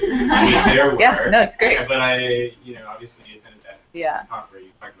familiar with their work. Yeah, no, it's great. But I, obviously attended that talk where you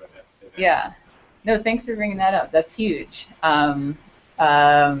talked about that. Yeah. No, thanks for bringing that up. That's huge. That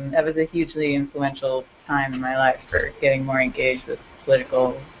was a hugely influential time in my life for getting more engaged with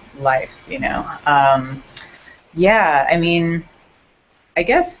political life, you know. Yeah, I mean, I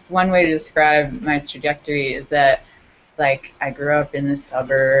guess one way to describe my trajectory is that, like, I grew up in the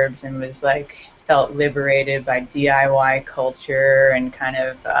suburbs and was like, felt liberated by DIY culture and kind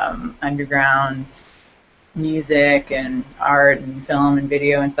of underground music and art and film and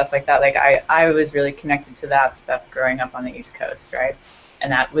video and stuff like that. Like, I was really connected to that stuff growing up on the East Coast, right?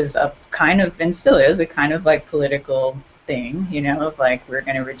 And that was a kind of, and still is, a kind of like political thing, you know, of like, we're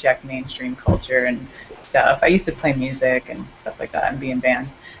going to reject mainstream culture and stuff. I used to play music and stuff like that and be in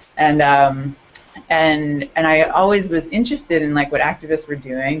bands, and I always was interested in like what activists were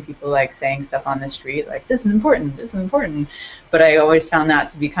doing, people like saying stuff on the street like, this is important, but I always found that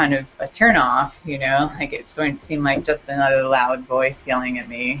to be kind of a turnoff, you know, like it sort of seemed like just another loud voice yelling at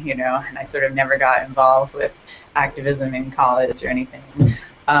me, you know, and I sort of never got involved with activism in college or anything.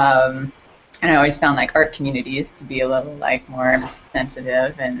 And I always found like art communities to be a little like more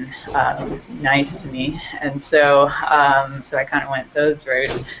sensitive and nice to me, and so I kind of went those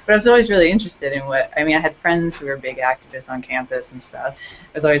routes. But I was always really interested in I had friends who were big activists on campus and stuff.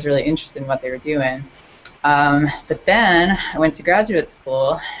 I was always really interested in what they were doing. But then I went to graduate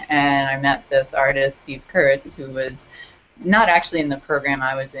school and I met this artist, Steve Kurtz, who was not actually in the program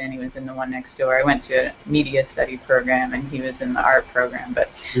I was in. He was in the one next door. I went to a media study program, and he was in the art program. But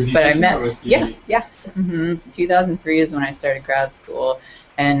I met. Yeah. 2003 is when I started grad school,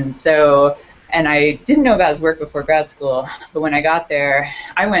 and so. And I didn't know about his work before grad school, but when I got there,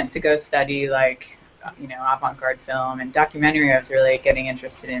 I went to go study like, avant-garde film and documentary. I was really getting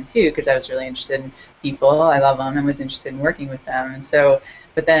interested in too, because I was really interested in people. I love them and was interested in working with them. And so,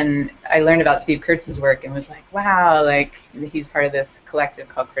 but then I learned about Steve Kurtz's work and was like, wow, like he's part of this collective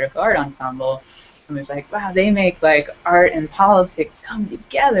called Critical Art Ensemble. And was like, wow, they make like art and politics come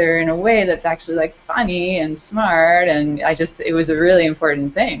together in a way that's actually like funny and smart. And it was a really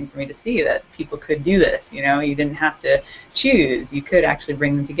important thing for me to see that people could do this. You didn't have to choose. You could actually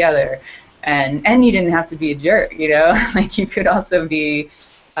bring them together. And you didn't have to be a jerk, like you could also be,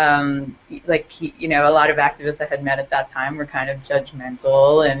 a lot of activists I had met at that time were kind of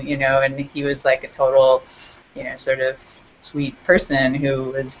judgmental, and and he was like a total, sort of sweet person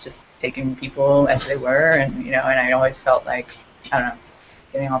who was just taking people as they were, and and I always felt like, I don't know,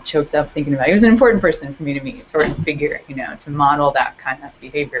 getting all choked up thinking about it. He was an important person for me to meet, important figure, to model that kind of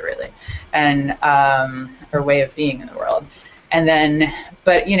behavior really, and or way of being in the world. And then,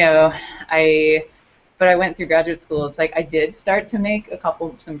 but I went through graduate school. It's like I did start to make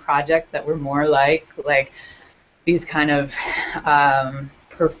some projects that were more like these kind of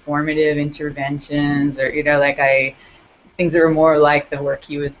performative interventions, or things that were more like the work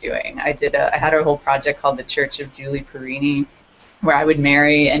he was doing. I had a whole project called the Church of Julie Perini, where I would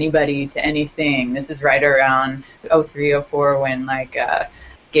marry anybody to anything. This is right around 03, 04, when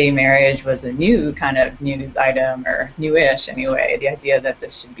gay marriage was a new kind of news item, or newish anyway, the idea that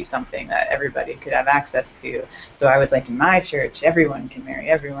this should be something that everybody could have access to. So I was like, in my church, everyone can marry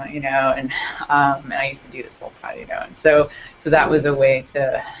everyone, and I used to do this whole project, and so that was a way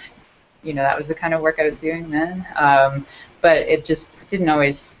to, that was the kind of work I was doing then. But it just didn't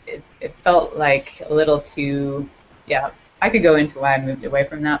always, it felt like a little too, I could go into why I moved away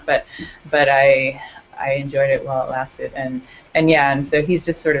from that, but I enjoyed it while it lasted, and so he's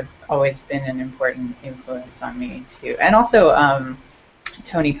just sort of always been an important influence on me too. And also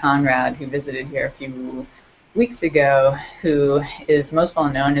Tony Conrad, who visited here a few weeks ago, who is most well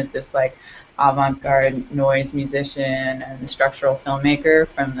known as this like avant-garde noise musician and structural filmmaker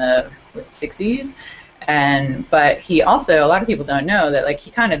from the 60s. But he also, a lot of people don't know that he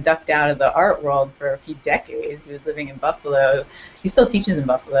kind of ducked out of the art world for a few decades. He was living in Buffalo. He still teaches in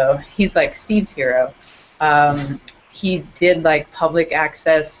Buffalo. He's like Steve's hero. He did public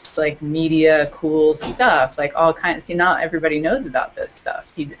access, media cool stuff, all kinds. Not everybody knows about this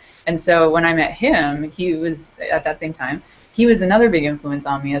stuff. And so when I met him, he was at that same time. He was another big influence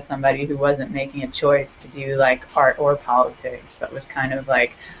on me as somebody who wasn't making a choice to do art or politics, but was kind of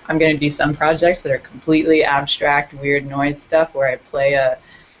I'm going to do some projects that are completely abstract, weird noise stuff where I play a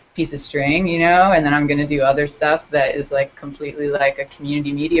piece of string, and then I'm going to do other stuff that is completely a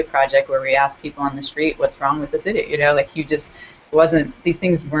community media project where we ask people on the street what's wrong with the city, you just wasn't, these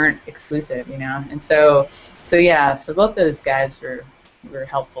things weren't exclusive, and so both those guys were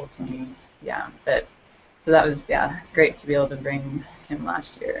helpful to me, but. So that was, great to be able to bring him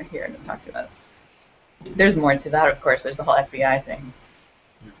last year here to talk to us. There's more to that, of course. There's the whole FBI thing.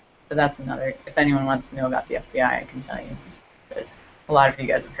 But that's another, if anyone wants to know about the FBI, I can tell you. But a lot of you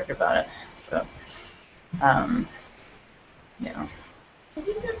guys have heard about it. So, Could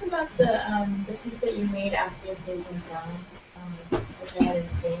you talk about the piece that you made after Safe and Sound, which I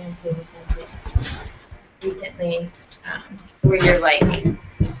hadn't seen until recently, where you're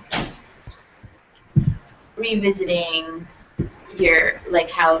revisiting your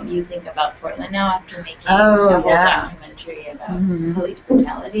how you think about Portland now after making a whole documentary about police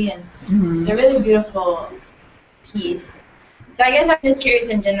brutality, and it's a really beautiful piece. So I guess I'm just curious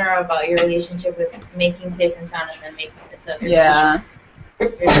in general about your relationship with making Safe and Sound and then making this other piece.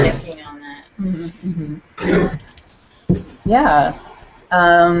 Reflecting on that.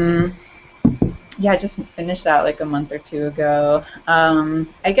 I just finished that a month or two ago.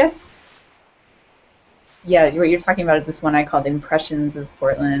 I guess. What you're talking about is this one I called Impressions of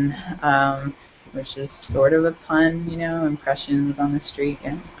Portland, which is sort of a pun, impressions on the street.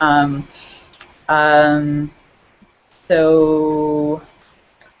 So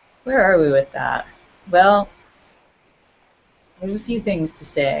where are we with that? Well, there's a few things to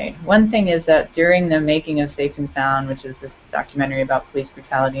say. One thing is that during the making of Safe and Sound, which is this documentary about police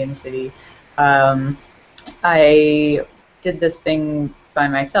brutality in the city, I did this thing by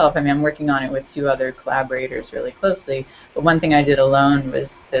myself. I mean, I'm working on it with two other collaborators really closely, but one thing I did alone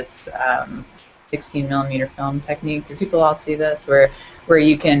was this 16 millimeter film technique. Do people all see this? Where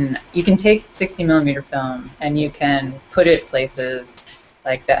you can take 16 millimeter film and you can put it places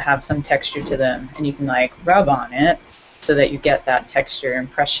like that have some texture to them, and you can like rub on it so that you get that texture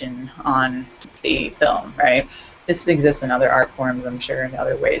impression on the film, right? This exists in other art forms, I'm sure, in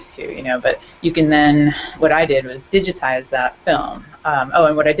other ways too, you know, but you can then, what I did was digitize that film.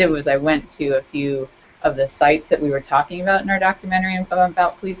 And what I did was I went to a few of the sites that we were talking about in our documentary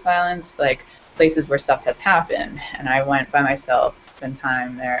about police violence, like places where stuff has happened, and I went by myself to spend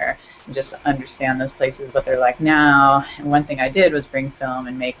time there and just understand those places, what they're like now. And one thing I did was bring film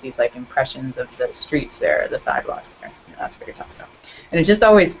and make these like impressions of the streets there, the sidewalks there. You know, that's what you're talking about. And it just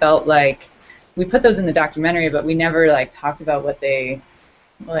always felt like we put those in the documentary, but we never like talked about what they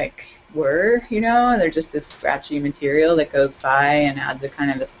like were, you know. They're just this scratchy material that goes by and adds a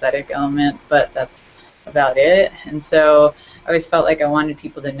kind of aesthetic element, but that's about it. And so I always felt like I wanted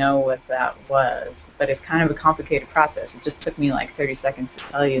people to know what that was, but it's kind of a complicated process. It just took me like 30 seconds to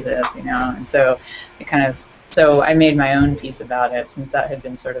tell you this, you know, and so so I made my own piece about it. Since that had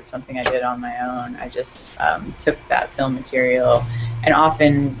been sort of something I did on my own, I just took that film material, and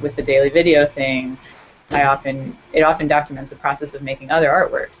often with the daily video thing, it often documents the process of making other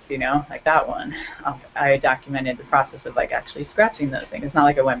artworks, you know, like that one. I documented the process of like actually scratching those things. It's not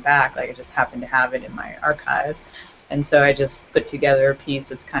like I went back, like I just happened to have it in my archives. And so I just put together a piece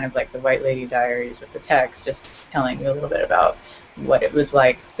that's kind of like the White Lady Diaries with the text, just telling you a little bit about what it was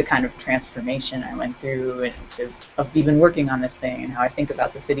like, the kind of transformation I went through, and of even working on this thing, and how I think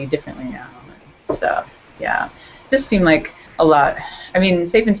about the city differently now. And so, yeah, just seemed like a lot. I mean,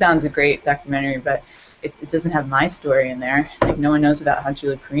 Safe and Sound's a great documentary, but it doesn't have my story in there. Like, no one knows about how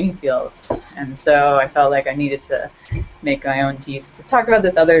Julie Perini feels. And so I felt like I needed to make my own piece to talk about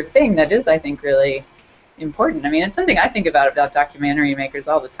this other thing that is, I think, really important. I mean, it's something I think about documentary makers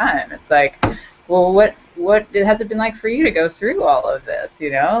all the time. It's like, well, what has it been like for you to go through all of this,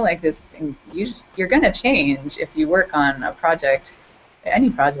 you know? Like this, you're going to change if you work on a project, any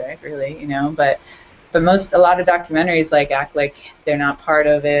project really, you know, but a lot of documentaries like act like they're not part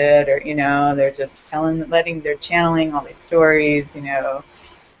of it, or, you know, they're just they're channeling all these stories, you know.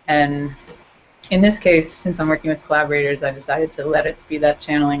 And in this case, since I'm working with collaborators, I decided to let it be that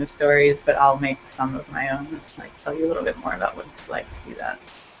channeling of stories, but I'll make some of my own, like tell you a little bit more about what it's like to do that.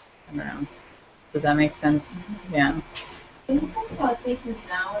 I don't know. Does that make sense? Yeah. Can you talk about Safe and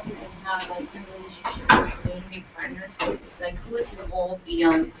Sound and how, like, your relationship with community partners? It's like, who is involved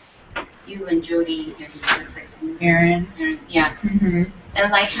beyond you and Jody and the person? Erin. Yeah. Mm-hmm.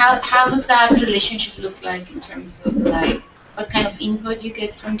 And like, how does that relationship look like in terms of like what kind of input you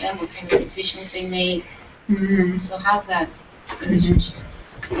get from them, what kind of decisions they make? Mm-hmm. So how's that relationship?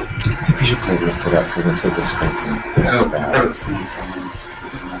 I think you should probably lift it up because I said this mic.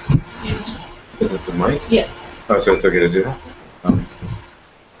 Is it the mic? Yeah. Oh, so it's okay to do that?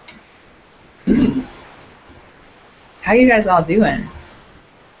 How you guys all doing?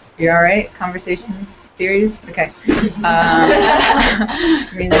 You all right? Conversation series? Okay. I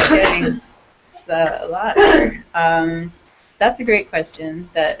mean, it's a lot here. That's a great question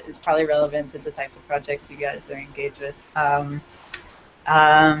that is probably relevant to the types of projects you guys are engaged with.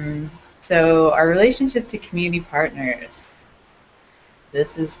 So our relationship to community partners.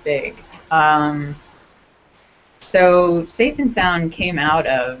 This is big. So Safe and Sound came out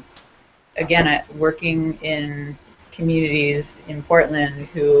of, again, working in communities in Portland,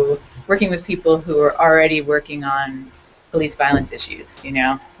 working with people who are already working on police violence issues, you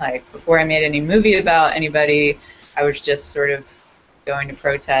know? Like, before I made any movie about anybody, I was just sort of going to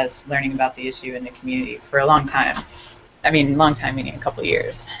protests, learning about the issue in the community for a long time. I mean, long time meaning a couple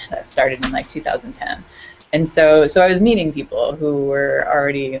years. That started in like 2010. And so I was meeting people who were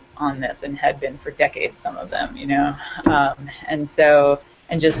already on this and had been for decades, some of them, you know?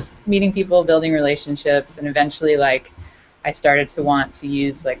 And just meeting people, building relationships, and eventually, like, I started to want to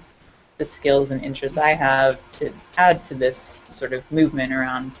use, like, the skills and interests I have to add to this sort of movement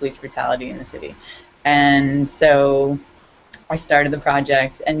around police brutality in the city. And so I started the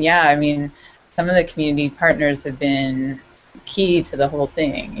project, and yeah, I mean, some of the community partners have been key to the whole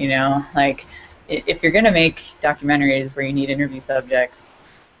thing, you know? Like, if you're going to make documentaries where you need interview subjects,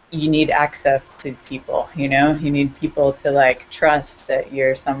 you need access to people, you know? You need people to, like, trust that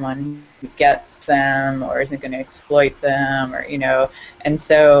you're someone who gets them or isn't going to exploit them, or, you know? And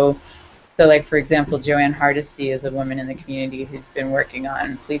so like, for example, Joanne Hardesty is a woman in the community who's been working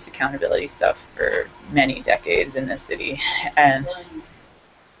on police accountability stuff for many decades in this city. And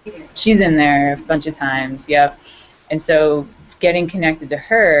she's in there a bunch of times, yep. And so getting connected to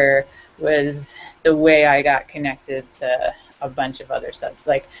her was the way I got connected to a bunch of other stuff.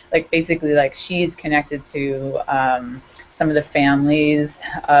 Like basically, like she's connected to some of the families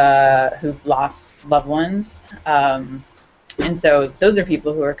who've lost loved ones, and so those are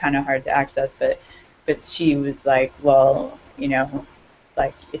people who are kind of hard to access. But she was like, well, you know,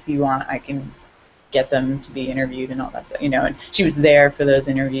 like if you want, I can get them to be interviewed and all that stuff, you know, and she was there for those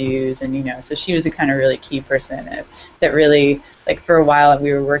interviews, and you know, so she was a kind of really key person that really, like, for a while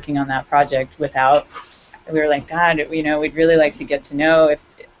we were working on that project we were like, God, you know, we'd really like to get to know if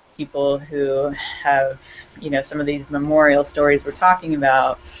people who have, you know, some of these memorial stories we're talking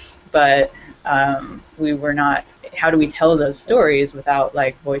about, but we were not, how do we tell those stories without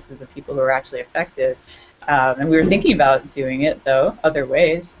like voices of people who are actually affected? And we were thinking about doing it, though, other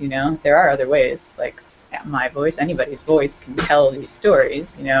ways, you know. There are other ways, like my voice, anybody's voice can tell these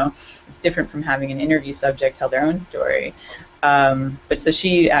stories, you know. It's different from having an interview subject tell their own story. But so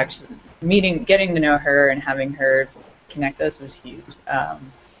she actually, getting to know her and having her connect us was huge.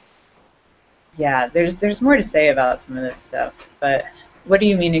 Yeah, there's more to say about some of this stuff, but what do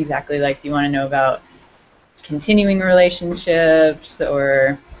you mean exactly? Like, do you want to know about continuing relationships,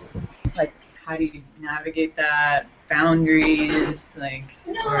 or like how do you navigate that, boundaries, like?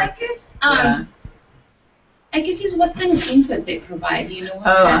 No, I guess is what kind of input they provide, you know.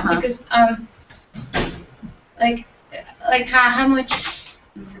 Because like how much,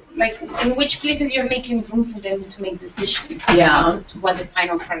 like in which places you're making room for them to make decisions about what the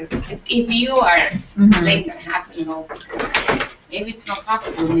final product is. If you are letting that happen, you know, because maybe it's not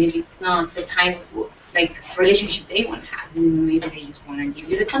possible, maybe it's not the kind of like relationship they want to have. You know, maybe they just want to give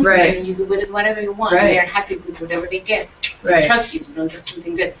you the contract and you do with it whatever you want. And they're happy with whatever they get. They trust you, you know, that's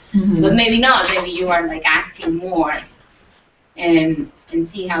something good. But maybe not. Maybe you are like asking more and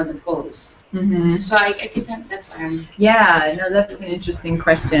see how that goes. So I guess that's what I'm... Yeah, no, that's an interesting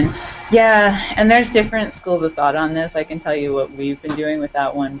question. Yeah, and there's different schools of thought on this. I can tell you what we've been doing with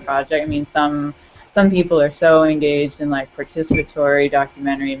that one project. I mean, some people are so engaged in like participatory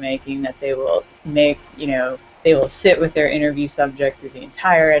documentary making that they will make, you know, they will sit with their interview subject through the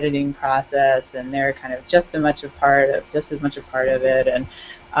entire editing process, and they're kind of just as much a part of it. And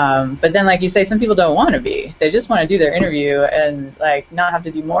but then, like you say, some people don't want to be. They just want to do their interview and like not have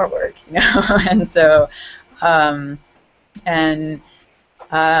to do more work, you know. And so,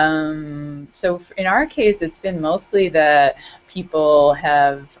 so in our case, it's been mostly that people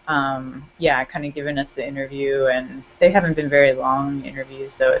have, kind of given us the interview, and they haven't been very long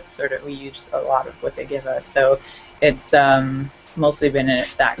interviews, so it's sort of, we use a lot of what they give us. So it's mostly been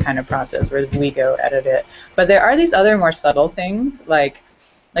that kind of process where we go edit it. But there are these other more subtle things, like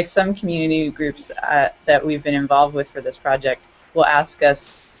some community groups that we've been involved with for this project will ask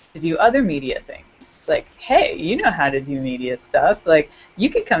us to do other media things. Like, hey, you know how to do media stuff. Like, you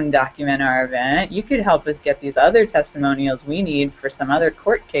could come document our event. You could help us get these other testimonials we need for some other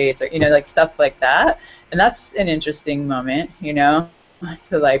court case, or, you know, like stuff like that. And that's an interesting moment, you know,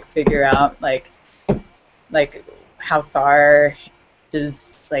 to like figure out like how far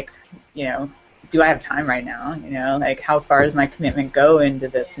does, like, you know, do I have time right now? You know, like how far does my commitment go into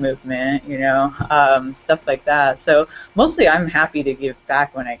this movement? You know, stuff like that. So mostly I'm happy to give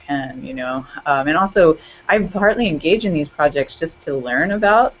back when I can, you know. And also I partly engage in these projects just to learn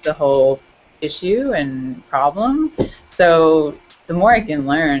about the whole issue and problem. So the more I can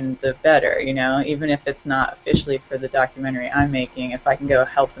learn, the better, you know, even if it's not officially for the documentary I'm making. If I can go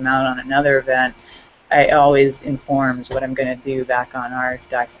help them out on another event, it always informs what I'm going to do back on our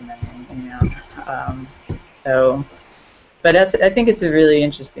documentary, you know. But I think it's a really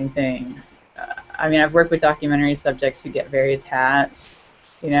interesting thing. I mean, I've worked with documentary subjects who get very attached,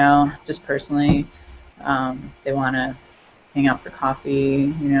 you know, just personally. They want to hang out for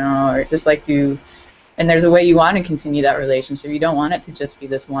coffee, you know, or just like do, and there's a way you want to continue that relationship. You don't want it to just be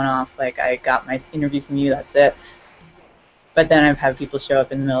this one-off, like, I got my interview from you, that's it. But then I've had people show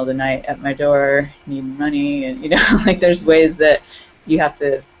up in the middle of the night at my door needing money, and, you know, like, there's ways that you have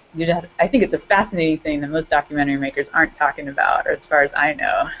to, I think it's a fascinating thing that most documentary makers aren't talking about, or as far as I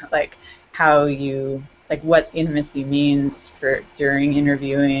know, like how you, like what intimacy means for during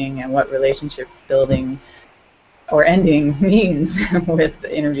interviewing, and what relationship building or ending means with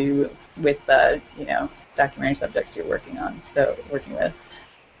the interview with you know, documentary subjects you're working with.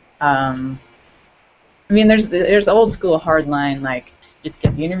 I mean, there's old school hard line, like, just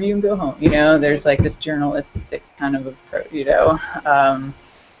get the interview and go home, you know. There's like this journalistic kind of approach, you know.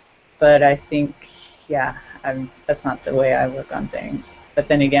 But I think, yeah, that's not the way I work on things. But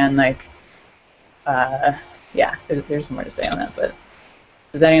then again, like, yeah, there's more to say on that. But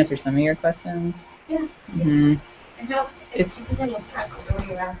does that answer some of your questions? Yeah. Mm-hmm. And it's because I lost track of where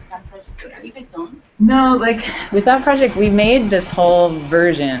you're at with that project. What are you guys doing? no, like with that project, we made this whole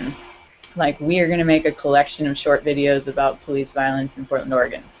version. Like we are going to make a collection of short videos about police violence in Portland,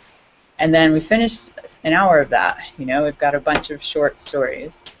 Oregon. And then we finished an hour of that. You know, we've got a bunch of short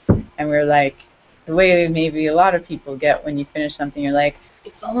stories. And we're like, the way maybe a lot of people get when you finish something, you're like,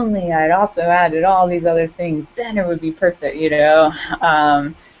 if only I'd also added all these other things, then it would be perfect, you know?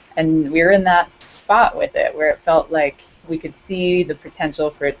 And we were in that spot with it where it felt like we could see the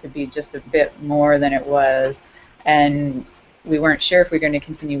potential for it to be just a bit more than it was. And we weren't sure if we were going to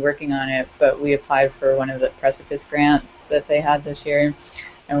continue working on it, but we applied for one of the Precipice grants that they had this year.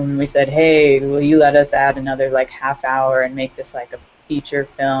 And we said, hey, will you let us add another like half hour and make this like a feature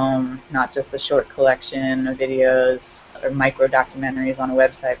film, not just a short collection of videos or micro documentaries on a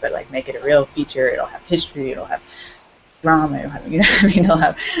website, but like make it a real feature. It'll have history, it'll have drama, it'll have, you know what I mean? It'll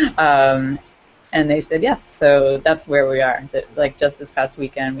have, and they said yes. So that's where we are. Like just this past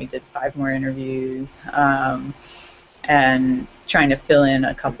weekend, we did 5 more interviews, and trying to fill in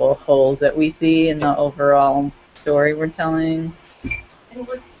a couple holes that we see in the overall story we're telling. And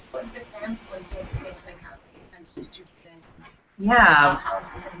what the plans was like how you plan to distribute it? Yeah. How is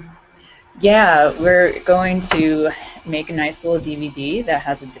it going to Yeah, we're going to make a nice little DVD that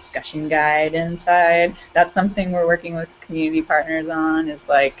has a discussion guide inside. That's something we're working with community partners on, is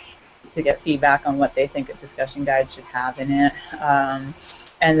like to get feedback on what they think a discussion guide should have in it.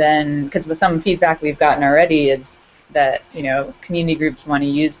 And then, because with some feedback we've gotten already is that, you know, community groups want to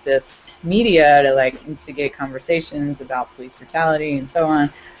use this media to like instigate conversations about police brutality and so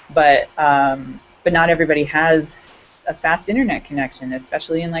on, but not everybody has a fast internet connection,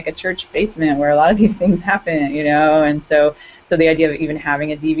 especially in like a church basement where a lot of these things happen, you know. And so the idea of even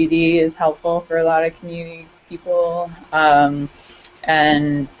having a DVD is helpful for a lot of community people.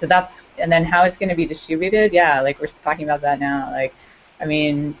 And so that's, and then how it's going to be distributed, yeah, like we're talking about that now. Like, I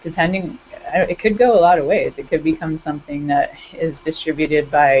mean, depending, it could go a lot of ways. It could become something that is distributed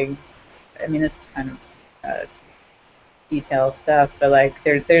by, I mean, this is kind of detail stuff, but like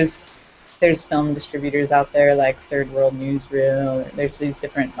there's film distributors out there like Third World Newsreel. There's these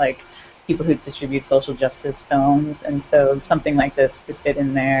different like people who distribute social justice films, and so something like this could fit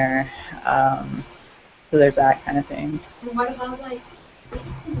in there. So there's that kind of thing. And what about like, this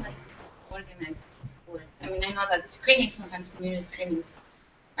isn't like organized work. I mean, I know that screenings, sometimes community screenings,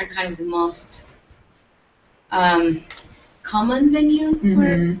 are kind of the most common venue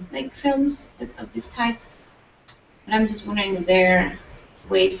for like films of this type. But I'm just wondering if there are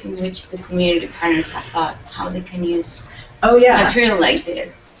ways in which the community partners have thought how they can use material like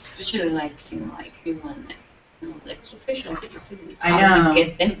this, especially like, you know, like we want like, you know, like official to see this. How do you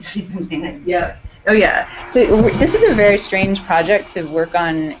get them to see something like yeah. Oh yeah. So this is a very strange project to work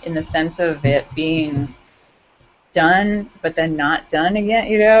on in the sense of it being done, but then not done again.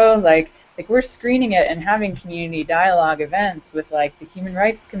 You know, like we're screening it and having community dialogue events with like the Human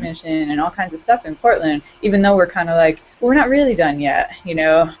Rights Commission and all kinds of stuff in Portland, even though we're kind of like, well, we're not really done yet, you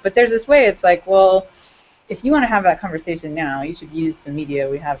know. But there's this way. It's like, well, if you want to have that conversation now, you should use the media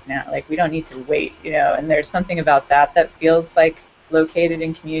we have now. Like, we don't need to wait, you know. And there's something about that that feels like located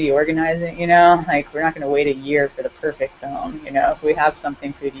in community organizing, you know. Like, we're not going to wait a year for the perfect film, you know. If we have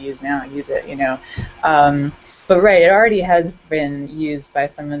something for you to use now, use it, you know. But right, it already has been used by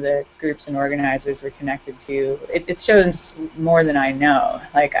some of the groups and organizers we're connected to. It shows more than I know.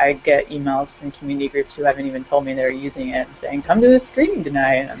 Like, I get emails from community groups who haven't even told me they're using it and saying, come to this screening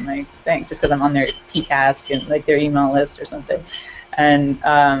tonight. And I'm like, thanks, just because I'm on their PCAST and like their email list or something.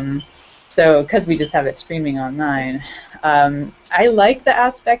 And so, because we just have it streaming online. I like the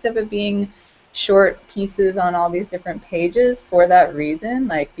aspect of it being short pieces on all these different pages for that reason.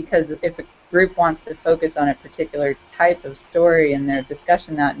 Like, because if a group wants to focus on a particular type of story in their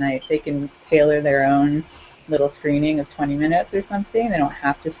discussion that night, they can tailor their own little screening of 20 minutes or something. They don't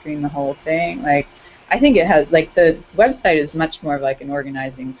have to screen the whole thing. Like, I think it has, like, the website is much more of like an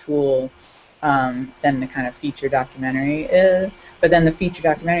organizing tool than the kind of feature documentary is. But then the feature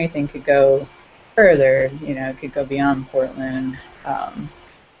documentary thing could go further, you know, it could go beyond Portland and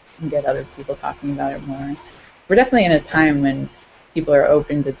get other people talking about it more. We're definitely in a time when people are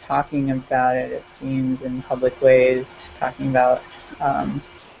open to talking about it, it seems, in public ways, talking about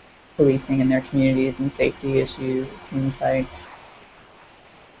policing in their communities and safety issues, it seems like.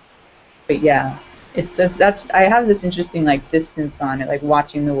 But yeah, it's this, I have this interesting like distance on it, like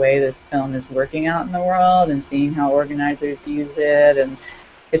watching the way this film is working out in the world and seeing how organizers use it, and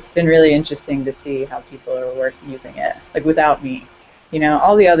it's been really interesting to see how people are using it, like without me. You know,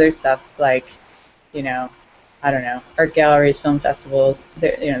 all the other stuff, like, you know, I don't know, art galleries, film festivals,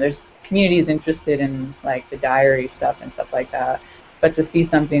 you know, there's community is interested in like the diary stuff and stuff like that. But to see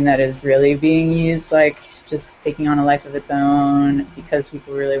something that is really being used, like just taking on a life of its own because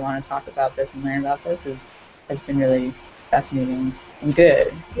people really want to talk about this and learn about this, has been really fascinating and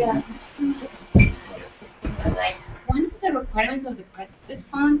good. Yeah. Like one of the requirements of the Precipice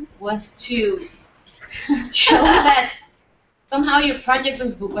Fund was to show that somehow your project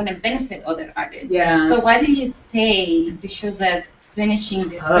was going to benefit other artists. Yeah. So why did you say to show that finishing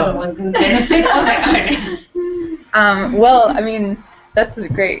this film was going to benefit other artists? Well, I mean, that's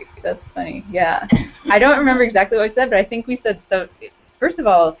funny. Yeah. I don't remember exactly what I said, but I think we said stuff. First of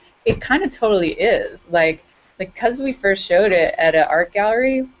all, it kind of totally is. Like, because we first showed it at an art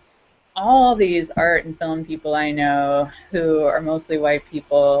gallery, all these art and film people I know who are mostly white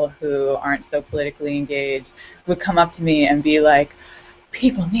people who aren't so politically engaged would come up to me and be like,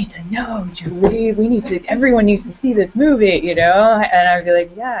 people need to know, Julie. Everyone needs to see this movie, you know? And I'd be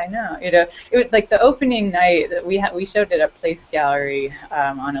like, yeah, I know, you know? It was like the opening night that we showed it at Place Gallery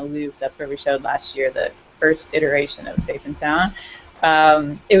on a loop. That's where we showed last year the first iteration of Safe and Sound.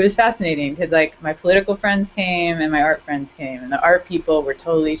 It was fascinating because like my political friends came and my art friends came, and the art people were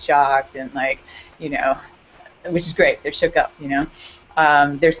totally shocked and like, you know, which is great. They're shook up, you know.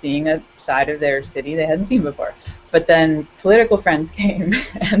 They're seeing a side of their city they hadn't seen before. But then political friends came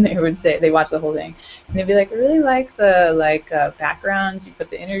and they would say, they watched the whole thing, and they'd be like, I really like the backgrounds you put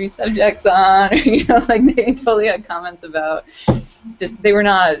the interview subjects on, or, you know, like they totally had comments about just, they were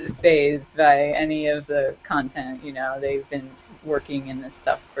not fazed by any of the content, you know. They've been working in this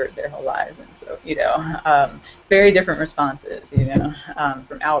stuff for their whole lives, and so, you know, very different responses, you know,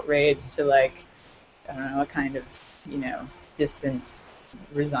 from outrage to like, I don't know, a kind of, you know, distance,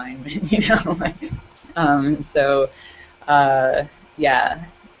 resignment, you know, like, yeah,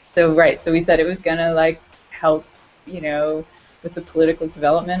 so right, so we said it was gonna like help, you know, with the political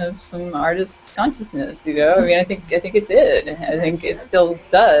development of some artists' consciousness, you know. I mean, I think it did. I think it still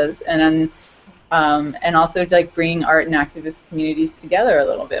does, and also to like bring art and activist communities together a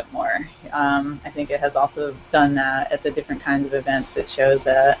little bit more. I think it has also done that at the different kinds of events it shows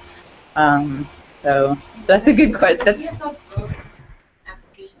at. So that's a good question. That's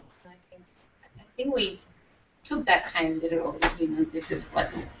application. I think we took that kind of literally. You know, this is what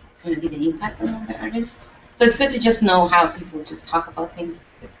is going to be the impact on other artists. So it's good to just know how people just talk about things.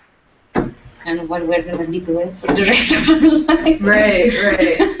 It's kind of what we're going to be doing for the rest of our life. Right,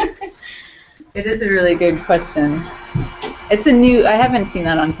 right. It is a really good question. It's a new, I haven't seen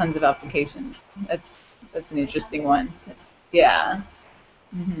that on tons of applications. That's an interesting one. Yeah.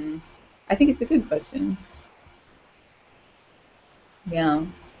 Mm-hmm. I think it's a good question. Yeah.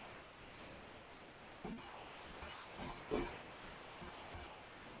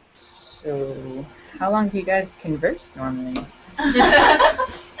 So, how long do you guys converse normally?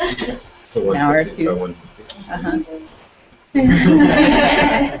 An hour or two. Uh-huh.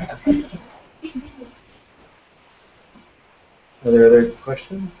 Are there other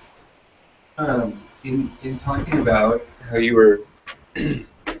questions? In talking about how you were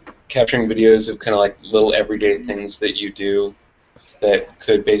capturing videos of kind of like little everyday things that you do that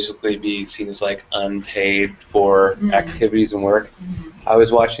could basically be seen as like unpaid for activities and work. I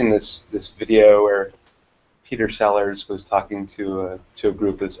was watching this video where Peter Sellers was talking to a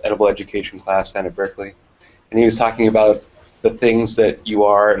group, this edible education class down at Berkeley, and he was talking about the things that you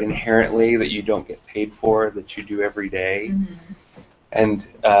are inherently that you don't get paid for, that you do every day. And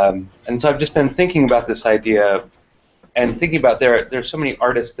so I've just been thinking about this idea and thinking about there's so many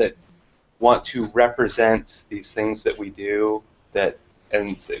artists that want to represent these things that we do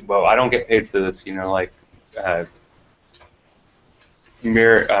and say, well, I don't get paid for this, you know, like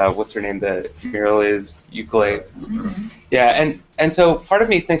what's her name, the Mirala's ukulele. Yeah, and so part of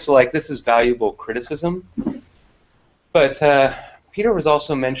me thinks like this is valuable criticism, but Peter was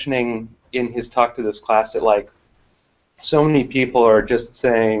also mentioning in his talk to this class that like so many people are just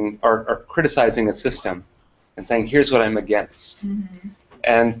saying, are criticizing a system and saying, here's what I'm against.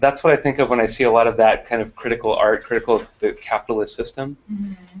 And that's what I think of when I see a lot of that kind of critical art, critical of the capitalist system.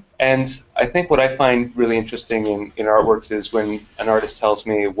 And I think what I find really interesting in artworks is when an artist tells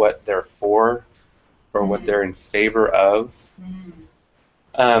me what they're for or what they're in favor of.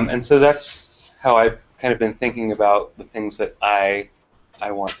 And so that's how I've kind of been thinking about the things that I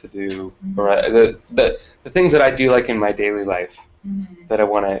want to do, or the things that I do like in my daily life that I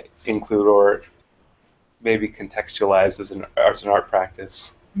want to include or maybe contextualize as an art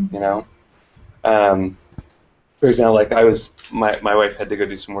practice, you know. For example, like my wife had to go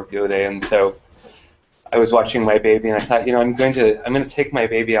do some work the other day, and so I was watching my baby, and I thought, you know, I'm going to take my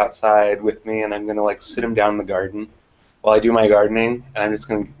baby outside with me, and I'm going to like sit him down in the garden, while I do my gardening, and I'm just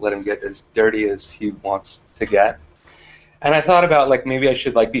going to let him get as dirty as he wants to get. And I thought about, like, maybe I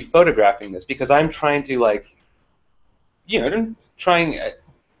should, like, be photographing this, because I'm trying to, like, you know, I'm trying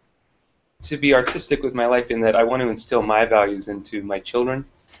to be artistic with my life in that I want to instill my values into my children.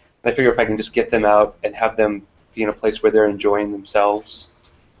 And I figure if I can just get them out and have them be in a place where they're enjoying themselves,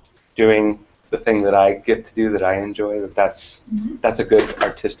 doing the thing that I get to do that I enjoy, that's a good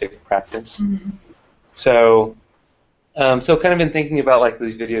artistic practice. So, so kind of been thinking about, like,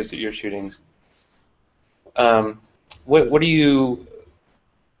 these videos that you're shooting. What do you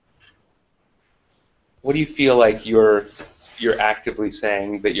feel like you're actively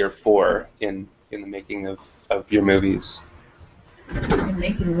saying that you're for in the making of your movies? In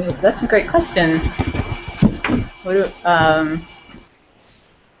making movies, that's a great question.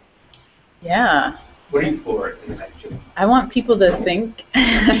 Yeah. What are you for in the action? I want people to think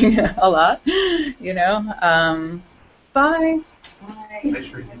a lot, you know. Bye. I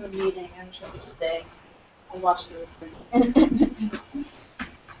have a meeting. I'm sure to stay. I'll watch the recording.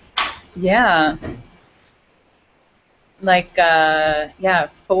 Yeah. Like, yeah,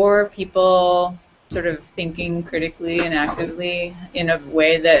 for people sort of thinking critically and actively in a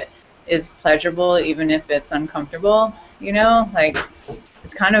way that is pleasurable, even if it's uncomfortable, you know? Like,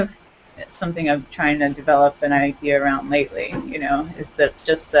 it's kind of something I'm trying to develop an idea around lately, you know, is that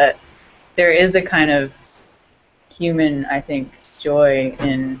just that there is a kind of human, I think, joy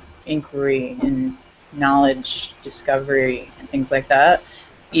in inquiry, in knowledge discovery, and things like that,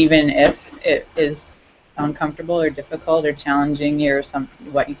 even if it is uncomfortable or difficult or challenging or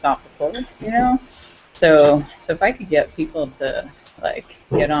what you thought before, you know? So if I could get people to, like,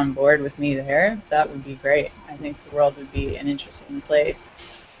 get on board with me there, that would be great. I think the world would be an interesting place.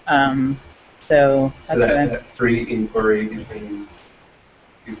 So that's that free inquiry between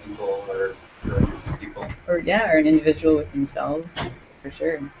two people or people. Or an individual with themselves, for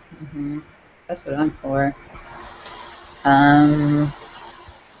sure. That's what I'm for.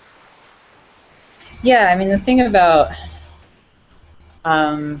 Yeah, I mean, the thing about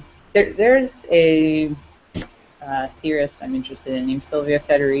there's a theorist I'm interested in named Silvia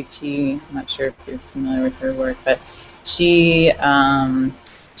Federici. I'm not sure if you're familiar with her work, but she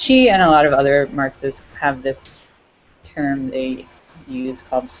and a lot of other Marxists have this term they use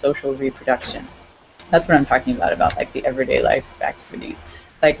called social reproduction. That's what I'm talking about like the everyday life activities,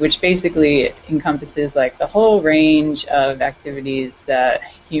 like, which basically encompasses, like, the whole range of activities that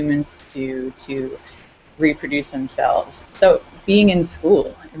humans do to reproduce themselves. So being in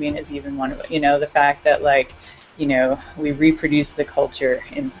school, I mean, is even one of it. You know, the fact that, like, you know, we reproduce the culture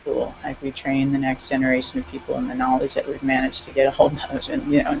in school, like we train the next generation of people in the knowledge that we've managed to get a hold of,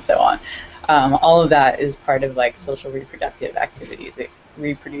 and, you know, and so on. All of that is part of, like, social reproductive activities. It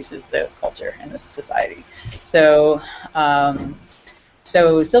reproduces the culture in this society. So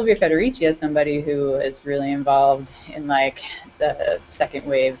so Silvia Federici, as somebody who is really involved in, like, the second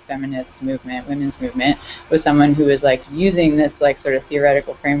wave feminist movement, women's movement, was someone who was, like, using this, like, sort of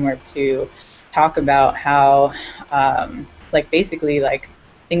theoretical framework to talk about how, like, basically, like,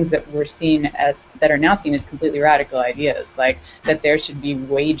 things that were seen that are now seen as completely radical ideas, like that there should be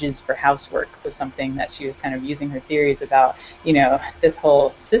wages for housework, was something that she was kind of using her theories about, you know, this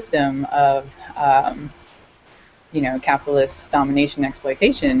whole system of you know, capitalist domination,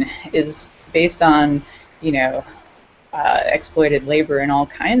 exploitation is based on, you know, exploited labor in all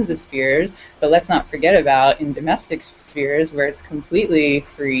kinds of spheres, but let's not forget about in domestic spheres where it's completely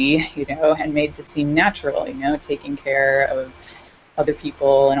free, you know, and made to seem natural, you know, taking care of other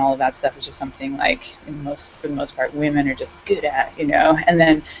people and all of that stuff is just something, like, for the most part, women are just good at, you know. And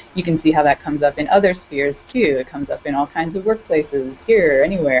then you can see how that comes up in other spheres too. It comes up in all kinds of workplaces, here,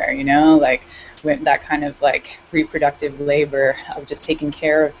 anywhere, you know, like, when that kind of, like, reproductive labor of just taking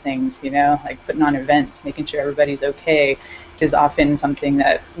care of things, you know, like putting on events, making sure everybody's okay, is often something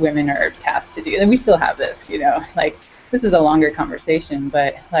that women are tasked to do. And we still have this, you know, like, this is a longer conversation,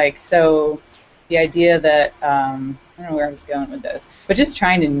 but, like, so the idea that, I don't know where I was going with this, but just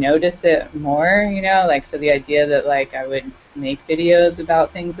trying to notice it more, you know, like, so the idea that, like, I would make videos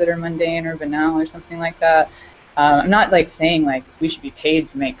about things that are mundane or banal or something like that. I'm not, like, saying, like, we should be paid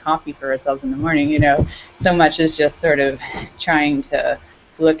to make coffee for ourselves in the morning, you know, so much as just sort of trying to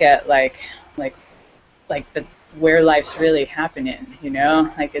look at, like the where life's really happening, you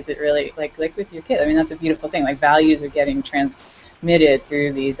know, like, is it really, like with your kid, I mean, that's a beautiful thing, like, values are getting transmitted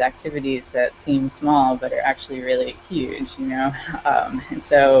through these activities that seem small but are actually really huge, you know, and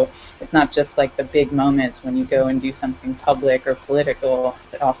so it's not just, like, the big moments when you go and do something public or political,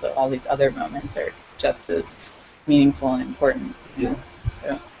 but also all these other moments are just as meaningful and important, you know?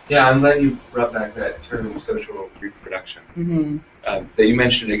 So Yeah, I'm glad you brought back that term, social reproduction. Mm-hmm. That you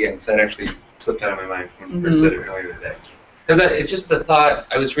mentioned again, because that actually slipped out of my mind when we Mm-hmm. first said it earlier today. Because it's just the thought,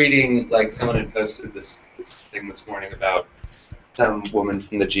 I was reading, like someone had posted this thing this morning about some woman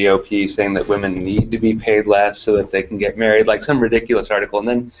from the GOP saying that women need to be paid less so that they can get married, like some ridiculous article. And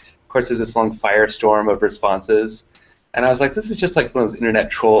then, of course, there's this long firestorm of responses. And I was like, this is just like one of those internet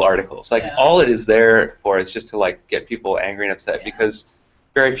troll articles. Like, all it is there for is just to like get people angry and upset because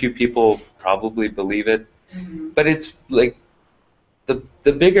very few people probably believe it. Mm-hmm. But it's like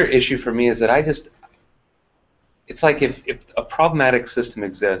the bigger issue for me is that it's like if a problematic system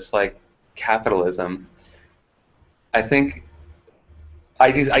exists, like capitalism, I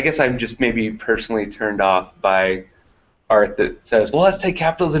guess I'm just maybe personally turned off by art that says, well, let's take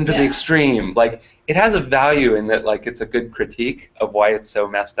capitalism to the extreme. Like, it has a value in that, like, it's a good critique of why it's so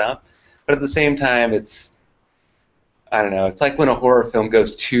messed up. But at the same time, I don't know, it's like when a horror film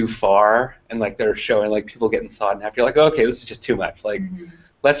goes too far and, like, they're showing, like, people getting sawed in half. You're like, okay, this is just too much. Like,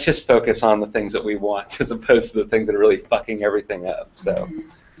 let's just focus on the things that we want as opposed to the things that are really fucking everything up. So,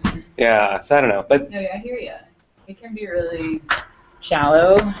 yeah, so I don't know. But no, I hear you. It can be really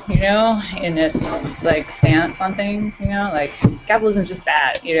shallow, you know, in its like stance on things, you know, like capitalism's just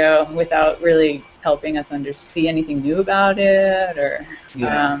bad, you know, without really helping us see anything new about it, or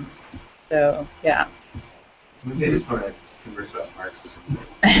so yeah. Maybe I just want to converse about Marxism.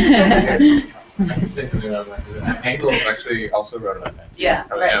 I can say something about Marxism. Engels actually also wrote about that too. Yeah,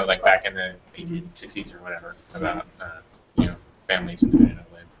 Probably, right. you know, like back in the 1860s or whatever, about you know, families independent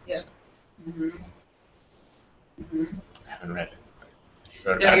of labor. Yeah. So. I haven't read it.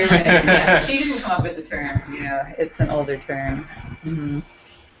 No, you're right. Yeah, she didn't come up with the term. You know, it's an older term.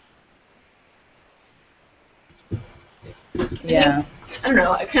 Yeah. I don't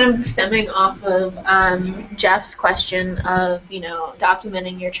know, kind of stemming off of Jeff's question of, you know,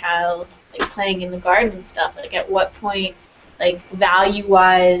 documenting your child, like playing in the garden and stuff. Like, at what point, like,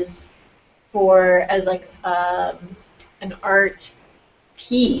 value-wise, for as like an art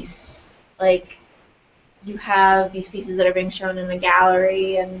piece, like, you have these pieces that are being shown in a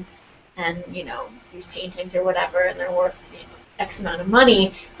gallery and you know, these paintings or whatever, and they're worth, you know, X amount of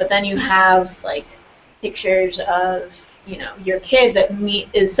money, but then you have like pictures of, you know, your kid that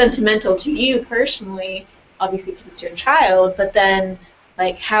is sentimental to you personally, obviously because it's your child, but then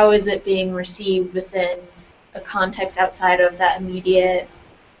like, how is it being received within a context outside of that immediate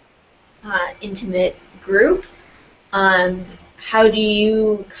intimate group? How do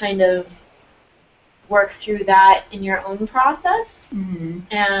you kind of work through that in your own process?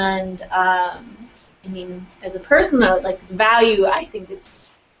 And I mean, as a person though, like, the value, I think it's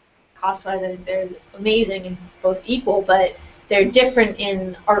cost-wise, I think they're amazing and both equal, but they're different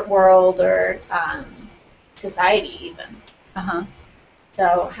in art world or society even.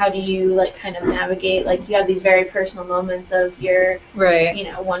 So how do you like kind of navigate, like, you have these very personal moments of your, you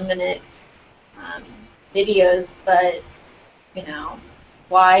know, 1 minute videos, but, you know,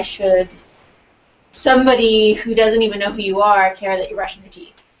 why should somebody who doesn't even know who you are care that you're brushing your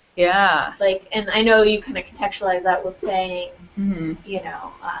teeth? Yeah. Like, and I know you kind of contextualize that with saying, you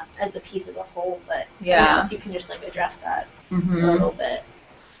know, as the piece as a whole, but I don't know if you can just like address that a little bit.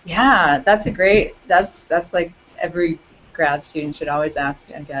 Yeah, that's that's like every grad student should always ask,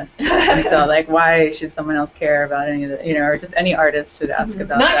 I guess. And so, like, why should someone else care about any of the, you know, or just any artist should ask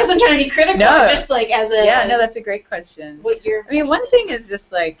about Not because I'm trying to be critical, just like as a... Yeah, no, that's a great question. What your... I mean, one thing is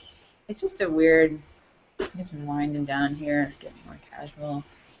just like, it's just a weird, I guess I'm winding down here, getting more casual.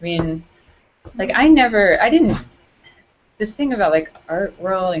 I mean, like, this thing about like art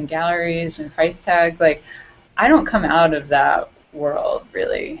world and galleries and price tags, like, I don't come out of that world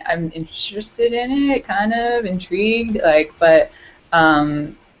really. I'm interested in it, kind of intrigued, like, but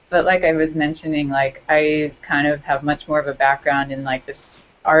like I was mentioning, like, I kind of have much more of a background in like this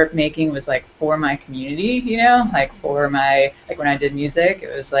art making was like for my community, you know, like for my, like when I did music,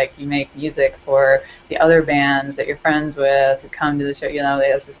 it was like you make music for the other bands that you're friends with who come to the show, you know,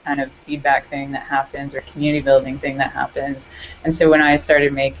 there's this kind of feedback thing that happens, or community building thing that happens. And so when I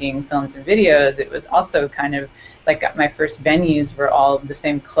started making films and videos, it was also kind of like my first venues were all the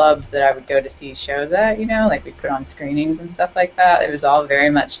same clubs that I would go to see shows at, you know, like we put on screenings and stuff like that. It was all very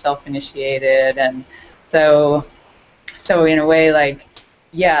much self-initiated, and so in a way, like,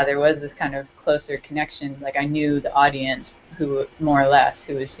 yeah, there was this kind of closer connection. Like, I knew the audience who, more or less,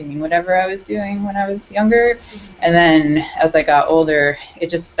 who was seeing whatever I was doing when I was younger. And then as I got older, it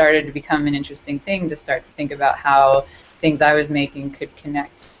just started to become an interesting thing to start to think about how things I was making could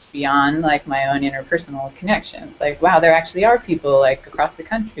connect beyond like my own interpersonal connections. Like, wow, there actually are people like across the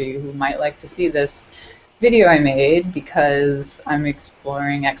country who might like to see this video I made because I'm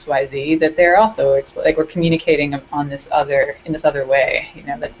exploring XYZ, that they're also like we're communicating on this other way, you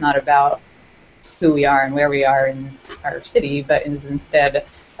know, that's not about who we are and where we are in our city, but is instead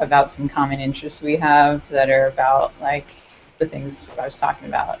about some common interests we have that are about like the things I was talking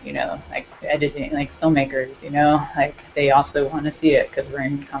about, you know, like editing, like filmmakers, you know, like they also want to see it because we're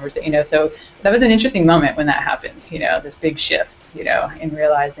in conversation, you know. So that was an interesting moment when that happened, you know, this big shift, you know, in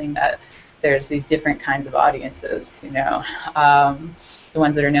realizing that there's these different kinds of audiences, you know, the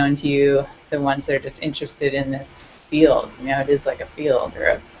ones that are known to you, the ones that are just interested in this field, you know, it is like a field or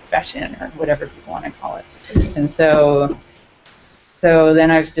a profession or whatever people want to call it. And so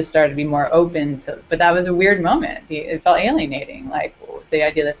then I just started to be more open to, but that was a weird moment. It felt alienating, like the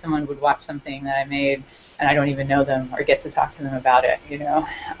idea that someone would watch something that I made and I don't even know them or get to talk to them about it, you know.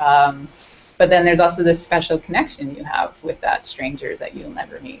 But then there's also this special connection you have with that stranger that you'll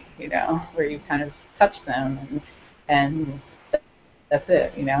never meet, you know, where you kind of touch them and that's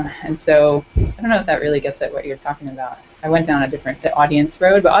it, you know. And so I don't know if that really gets at what you're talking about. I went down the audience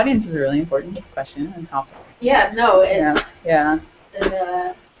road, but audience is a really important question and how. Yeah, no, yeah.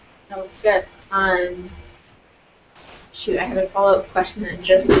 No, it's good. Shoot, I had a follow-up question that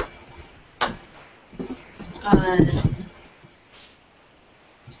just.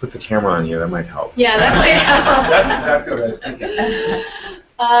 Let's put the camera on you. That might help. Yeah, that might help. That's exactly what I was thinking.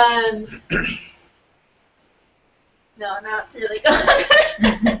 No, now it's really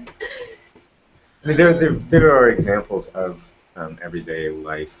gone. I mean, there are examples of everyday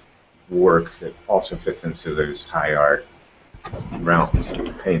life work that also fits into those high art realms,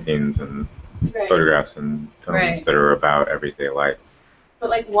 paintings and photographs and films that are about everyday life. But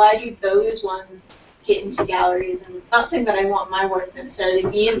like, why do those ones get into galleries? And not saying that I want my work necessarily to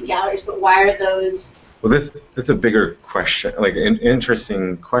be in galleries, but why are those? Well, that's a bigger question, like an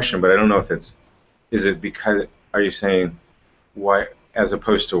interesting question, but I don't know if is it because, are you saying why as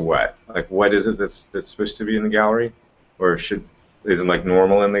opposed to what? Like, what is it that's supposed to be in the gallery, or is it like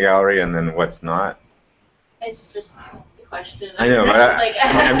normal in the gallery and then what's not? It's just the question. I know, but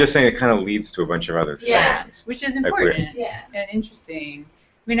I'm just saying it kind of leads to a bunch of other things. Which is important and interesting.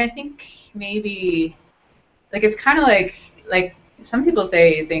 I mean, I think maybe, like, it's kind of like some people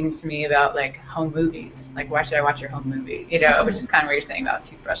say things to me about like home movies, like why should I watch your home movie? You know, which is kind of what you're saying about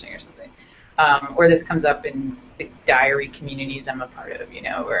toothbrushing or something. Or this comes up in the diary communities I'm a part of, you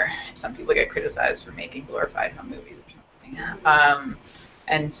know, where some people get criticized for making glorified home movies or something.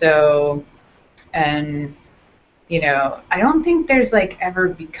 And you know, I don't think there's like ever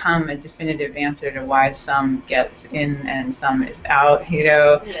become a definitive answer to why some gets in and some is out, you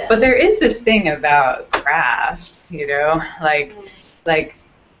know. Yeah. But there is this thing about craft, you know, like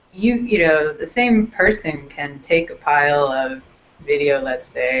you know, the same person can take a pile of video, let's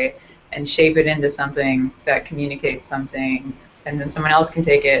say, and shape it into something that communicates something, and then someone else can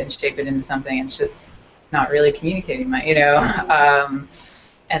take it and shape it into something. It's just not really communicating, you know.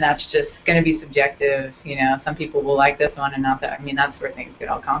 And that's just going to be subjective, you know. Some people will like this one and not that. I mean, that's where things get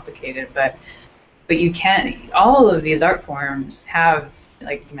all complicated. But you can't. All of these art forms have,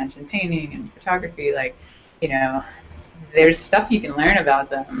 like you mentioned, painting and photography. Like, you know, there's stuff you can learn about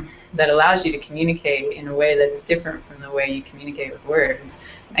them that allows you to communicate in a way that is different from the way you communicate with words,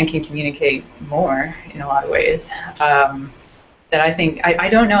 and can communicate more in a lot of ways. That I think, I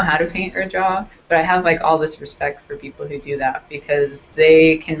don't know how to paint or draw, but I have like all this respect for people who do that, because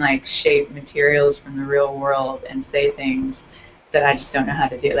they can like shape materials from the real world and say things that I just don't know how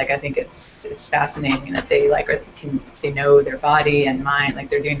to do. Like, I think it's fascinating that they like they know their body and mind, like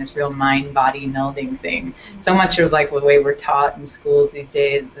they're doing this real mind-body melding thing. So much of like the way we're taught in schools these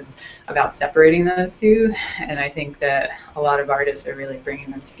days is about separating those two, and I think that a lot of artists are really bringing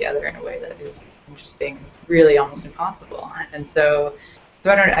them together in a way that is interesting, really almost impossible. And so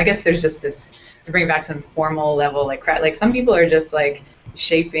I guess there's just this, to bring it back to some formal level, like some people are just like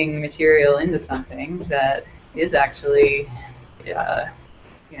shaping material into something that is actually you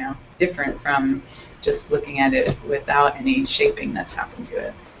know, different from just looking at it without any shaping that's happened to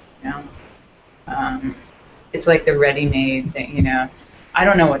it, you know. It's like the ready-made thing, you know. I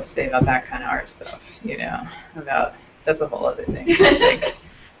don't know what to say about that kind of art stuff, you know, that's a whole other thing.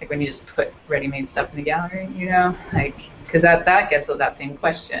 Like when you just put ready-made stuff in the gallery, you know, like, because that gets at that same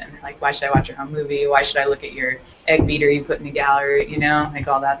question, like, why should I watch your home movie? Why should I look at your egg beater you put in the gallery, you know, like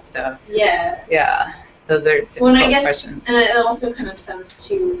all that stuff. Yeah. Yeah. Those are difficult questions. And it also kind of stems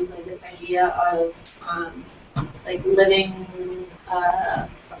to like this idea of like living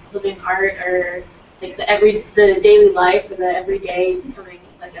art, or like the daily life, or the everyday becoming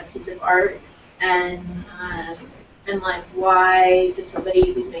like a piece of art, and like, why does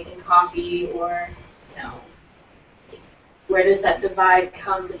somebody who's making coffee or where does that divide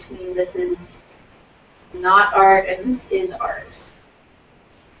come between this is not art and this is art?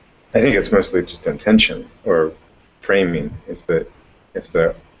 I think it's mostly just intention or framing. If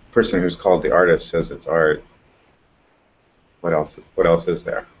the person who's called the artist says it's art, what else is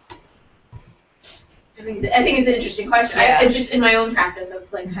there? I think it's an interesting question. Yeah. I just in my own practice,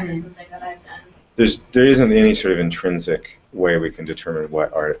 that's like kind of something that I've done. There isn't any sort of intrinsic way we can determine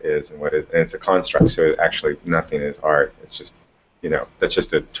what art is and what is, and it's a construct. So actually, nothing is art. It's just, that's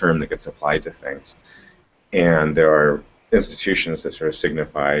just a term that gets applied to things. And there are institutions that sort of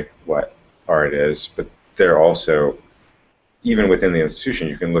signify what art is, but they're also, even within the institution,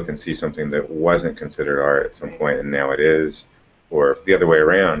 you can look and see something that wasn't considered art at some point and now it is, or the other way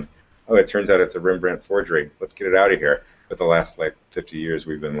around. Oh, it turns out it's a Rembrandt forgery. Let's get it out of here. But the last 50 years,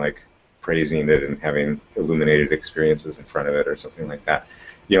 we've been praising it and having illuminated experiences in front of it or something like that.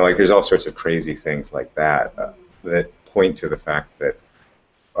 There's all sorts of crazy things like that that point to the fact that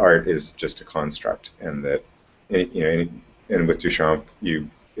art is just a construct, and that and with Duchamp,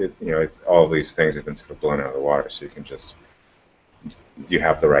 it's all of these things have been sort of blown out of the water. So you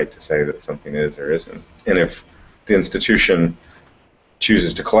have the right to say that something is or isn't. And if the institution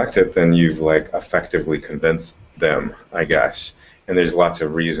chooses to collect it, then you've effectively convinced them, I guess. And there's lots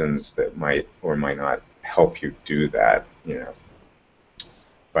of reasons that might or might not help you do that,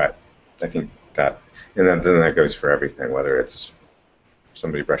 But I think that, and then that goes for everything, whether it's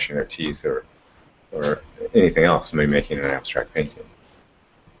somebody brushing their teeth or anything else, somebody making an abstract painting.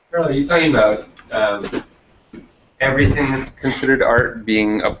 Earl, are you talking about everything that's considered art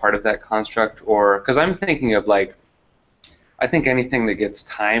being a part of that construct, or because I'm thinking of I think anything that gets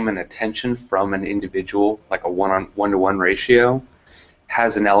time and attention from an individual, like a one-to-one ratio,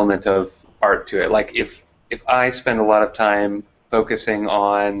 has an element of art to it. If I spend a lot of time focusing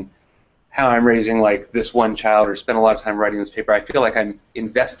on how I'm raising this one child, or spend a lot of time writing this paper, I feel like I'm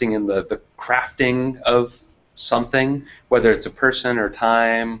investing in the crafting of something, whether it's a person or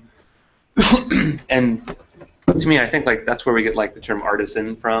time. And to me, I think that's where we get the term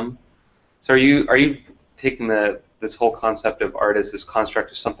artisan from. So are you taking this whole concept of art as this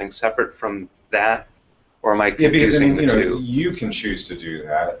construct as something separate from that, or am I confusing the two? You can choose to do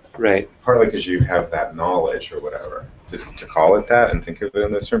that, right? Partly because you have that knowledge or whatever to call it that and think of it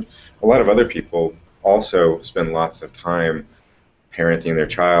in those terms. A lot of other people also spend lots of time parenting their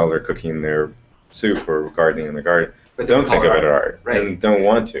child or cooking their soup or gardening in the garden, but don't think of it as art, right? And don't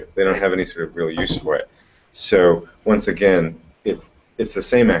want to. They don't have any sort of real use for it. So once again, it's the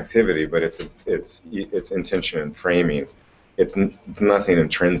same activity, but it's intention and framing. It's nothing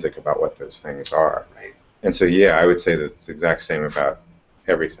intrinsic about what those things are. Right. And so I would say that it's the exact same about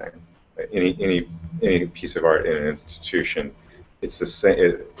everything. Any piece of art in an institution, it's the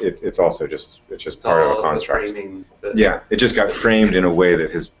same. It's also just part of a construct. It just got framed in a way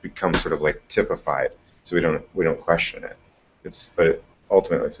that has become sort of typified, so we don't question it. But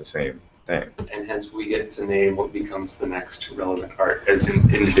ultimately it's the same thing. And hence we get to name what becomes the next relevant art as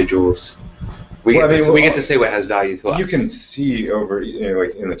individuals. We get to say what has value to us. You can see over,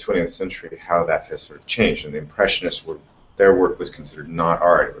 in the 20th century, how that has sort of changed. And the Impressionists their work was considered not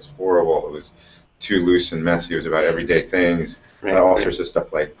art. It was horrible. It was too loose and messy. It was about everyday things, all sorts of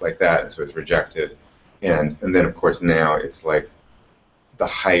stuff like that. And so it was rejected. And then of course now it's the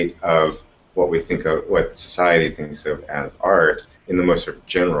height of what society thinks of as art in the most sort of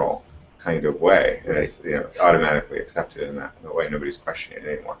general kind of way, and it's automatically accepted in that way. Nobody's questioning it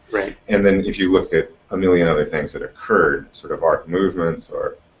anymore. Right. And then if you look at a million other things that occurred, sort of art movements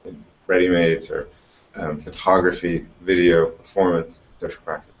or ready-mades or photography, video, performance, social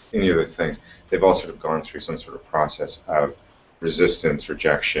practice, any of those things, they've all sort of gone through some sort of process of resistance,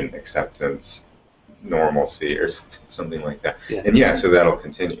 rejection, acceptance, normalcy, or something like that. Yeah. And so that'll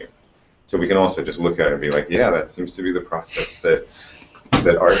continue. So we can also just look at it and be that seems to be the process that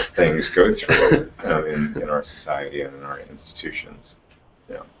art things go through in our society and in our institutions.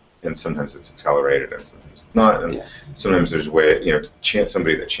 And sometimes it's accelerated and sometimes it's not. And sometimes there's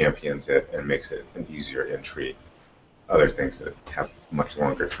somebody that champions it and makes it an easier entry. Other things that have much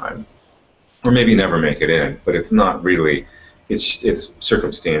longer time, or maybe never make it in. But it's not really. It's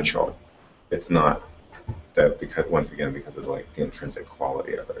circumstantial. It's not that because of the intrinsic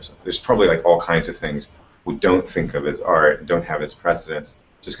quality of it or something. There's probably all kinds of things we don't think of as art, don't have as precedence,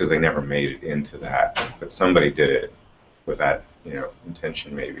 just because they never made it into that. But somebody did it with that,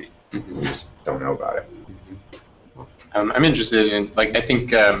 intention maybe. We just don't know about it. I'm interested in, I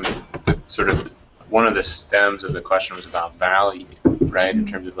think sort of one of the stems of the question was about value, right? In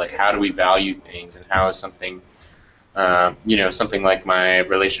terms of how do we value things, and how is something, something like my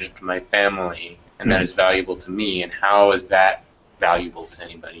relationship to my family and that it's valuable to me, and how is that valuable to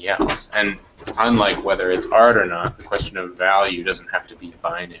anybody else? And unlike whether it's art or not, the question of value doesn't have to be a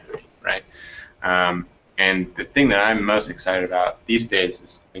binary, right? And the thing that I'm most excited about these days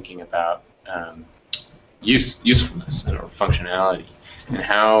is thinking about usefulness or functionality, and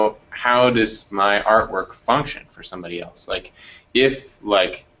how does my artwork function for somebody else? Like, if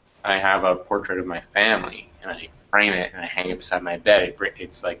like I have a portrait of my family and I frame it and I hang it beside my bed,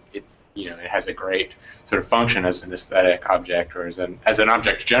 it's like it has a great sort of function as an aesthetic object, or as an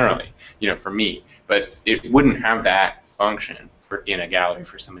object generally, for me. But it wouldn't have that function in a gallery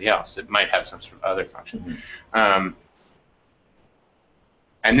for somebody else. It might have some sort of other function.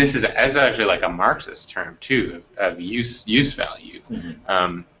 And this is actually like a Marxist term too, of use value,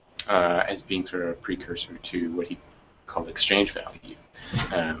 as being sort of a precursor to what he called exchange value,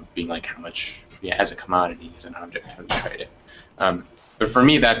 being like how much, as a commodity, as an object, how to trade it. But for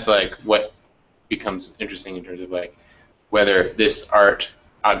me, that's like what becomes interesting in terms of like whether this art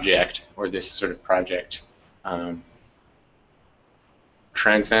object or this sort of project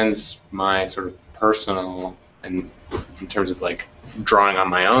transcends my sort of personal, and in terms of like drawing on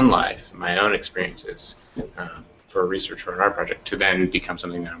my own life, my own experiences for research for an art project, to then become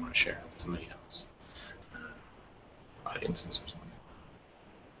something that I want to share with somebody else, audiences or something.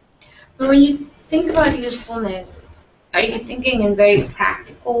 But when you think about usefulness, are you thinking in very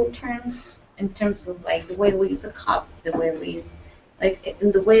practical terms, in terms of like the way we use a cup, the way we use, like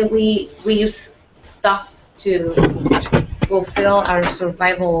in the way we use stuff to fulfill our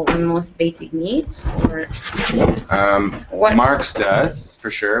survival and most basic needs, or what? Marx does, for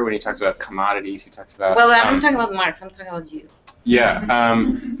sure. When he talks about commodities, he talks about. Well, I'm not talking about Marx. I'm talking about you. Yeah.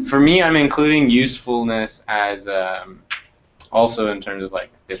 For me, I'm including usefulness as also in terms of like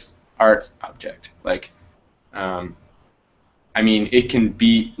this art object. Like, I mean, it can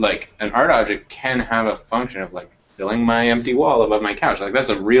be like an art object can have a function of like filling my empty wall above my couch. Like,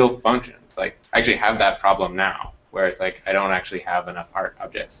 that's a real function. It's like I actually have that problem now, where it's like I don't actually have enough art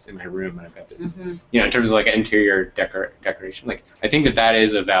objects in my room, and I've got this, in terms of like interior decoration. Like, I think that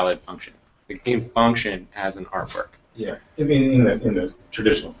is a valid function. It can function as an artwork. Yeah, I mean in the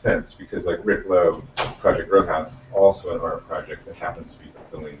traditional sense, because like Rick Lowe, Project Rowhouse, also an art project that happens to be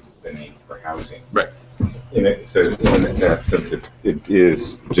fulfilling the need for housing. Right. So in that sense, it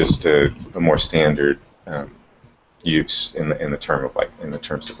is just a more standard use in the term of in the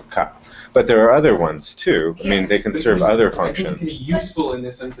terms of a cup. But there are other ones too. I mean, they can serve other functions. It can be useful in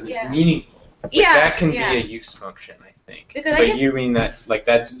the sense that it's meaningful. Yeah. That can be a use function, I think. Because but you mean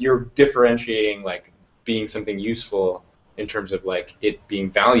that you're differentiating like being something useful in terms of like it being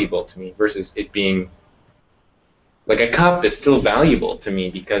valuable to me versus it being like a cup is still valuable to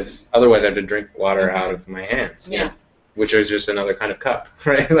me because otherwise I have to drink water out of my hands. Yeah. Which is just another kind of cup,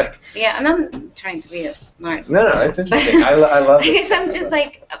 right? Like. Yeah, and I'm trying to be as smart. No, it's interesting. I love it. Because I'm just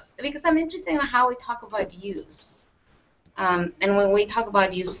like, because I'm interested in how we talk about use. And when we talk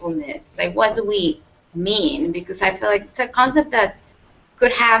about usefulness, like what do we mean? Because I feel like it's a concept that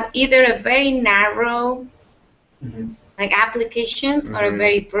could have either a very narrow like application or a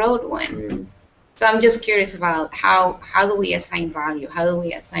very broad one. So I'm just curious about how do we assign value? How do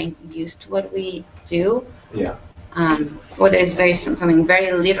we assign use to what we do? Yeah. Whether it's something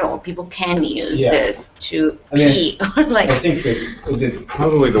very literal, people can use this to pee or like. I think that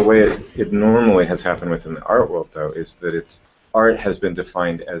probably the way it normally has happened within the art world, though, is that art has been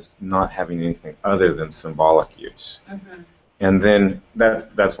defined as not having anything other than symbolic use. And then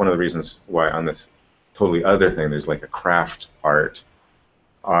that's one of the reasons why on this totally other thing, there's like a craft art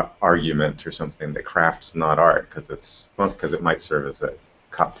argument or something, that craft's not art because it might serve as a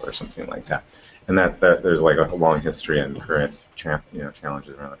cup or something like that. And that there's like a long history and current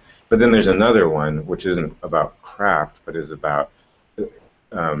challenges around it. But then there's another one which isn't about craft, but is about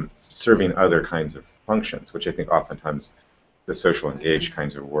serving other kinds of functions, which I think oftentimes the social engaged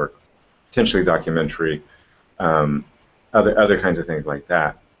kinds of work, potentially documentary, other kinds of things like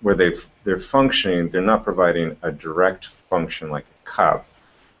that, where they're functioning, they're not providing a direct function like a cup,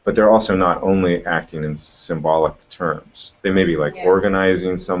 but they're also not only acting in symbolic terms. They may be like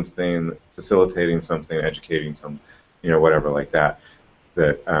organizing something, facilitating something, educating some, whatever like that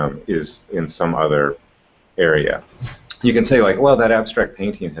is in some other area. You can say like, well, that abstract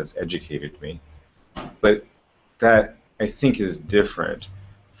painting has educated me, but that I think is different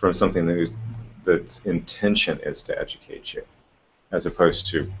from something that's intention is to educate you, as opposed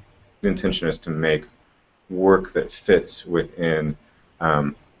to the intention is to make work that fits within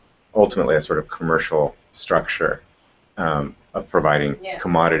ultimately a sort of commercial structure of providing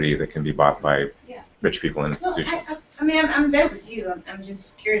commodity that can be bought by rich people and institutions. I mean, I'm there with you. I'm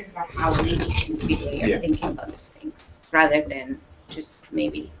just curious about how maybe individually you're thinking about these things, rather than just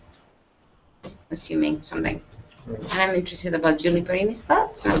maybe assuming something. And I'm interested about Julie Perini's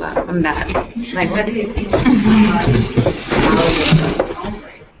thoughts on that. Like, what do you think?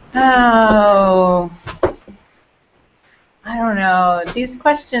 Oh, I don't know. These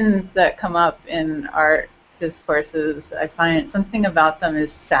questions that come up in art discourses, I find something about them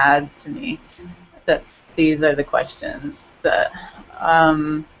is sad to me. That these are the questions that.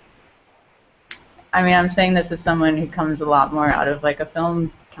 I mean, I'm saying this as someone who comes a lot more out of like a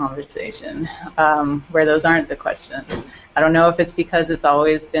film conversation, where those aren't the questions. I don't know if it's because it's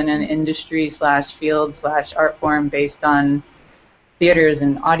always been an industry / field / art form based on theaters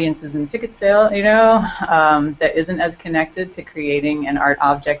and audiences and ticket sale, you know, that isn't as connected to creating an art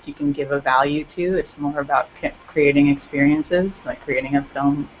object you can give a value to. It's more about creating experiences, like creating a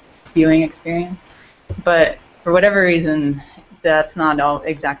film viewing experience. But for whatever reason, that's not all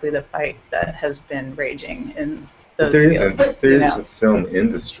exactly the fight that has been raging in those fields. There is a film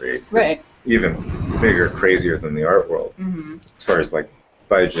industry that's even bigger, crazier than the art world, as far as like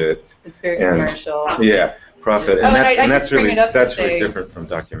budgets. It's very commercial. Yeah, profit, and that's really different from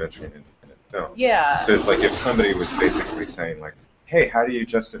documentary and independent film. Yeah. So it's like if somebody was basically saying like, hey, how do you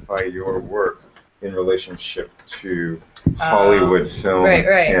justify your work in relationship to Hollywood film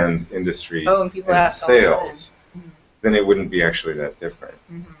and industry and sales? Then it wouldn't be actually that different.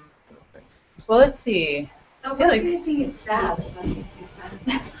 Well, let's see. Oh, what do you think is sad? What makes you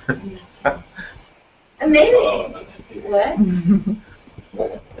sad? And maybe. What?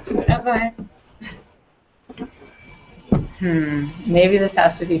 Oh, go ahead. Maybe this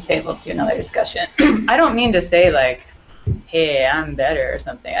has to be tabled to another discussion. I don't mean to say like, hey, I'm better or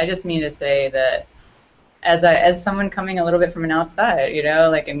something. I just mean to say that as someone coming a little bit from an outside, you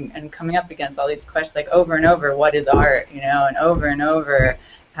know, like and coming up against all these questions, like over and over, what is art, you know, and over,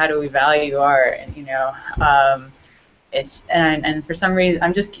 how do we value art, and you know, it's and for some reason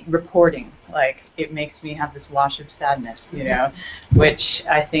I'm just reporting, like it makes me have this wash of sadness, you know, which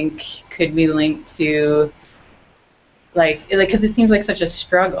I think could be linked to like because it seems like such a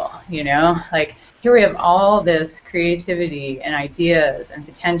struggle, you know, like here we have all this creativity and ideas and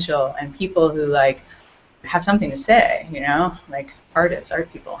potential and people who like have something to say, you know, like artists,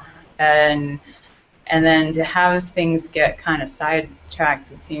 art people, and then to have things get kind of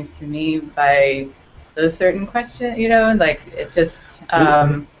sidetracked, it seems to me, by those certain questions, you know, like it just.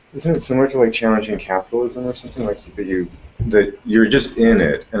 Isn't it similar to like challenging capitalism or something, like that you're just in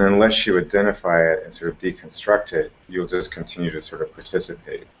it, and unless you identify it and sort of deconstruct it, you'll just continue to sort of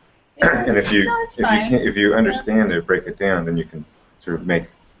participate. Yeah, and if you understand it, break it down, then you can sort of make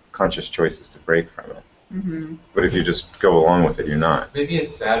conscious choices to break from it. But if you just go along with it, you're not. Maybe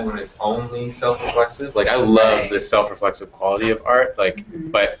it's sad when it's only self-reflexive. Like I love the self-reflexive quality of art. Like,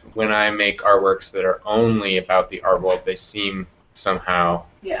 but when I make artworks that are only about the art world, they seem somehow,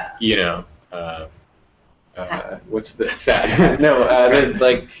 you know, what's the sad? No,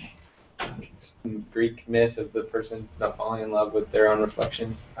 like Greek myth of the person not falling in love with their own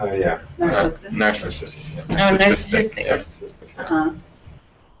reflection. Oh yeah. Narcissistic. Narcissistic.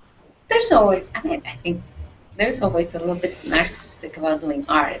 There's always, I mean, I think there's always a little bit narcissistic about doing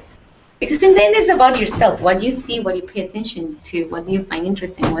art. Because in the end, it's about yourself. What you see, what you pay attention to, what do you find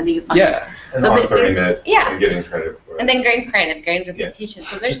interesting, what do you find... And offering it and getting credit for it. And then getting credit, getting repetition.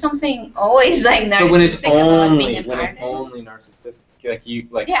 So there's something always like narcissistic but when it's only, about being it's only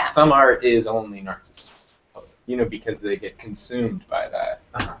narcissistic, like some art is only narcissistic, you know, because they get consumed by that.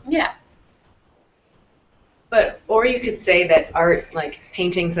 Yeah. But, or you could say that art, like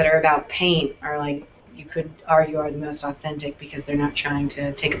paintings that are about paint, are like, you could argue are the most authentic because they're not trying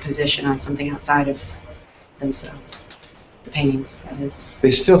to take a position on something outside of themselves. The paintings, that is.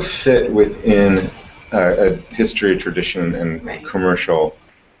 They still fit within a history, tradition, and commercial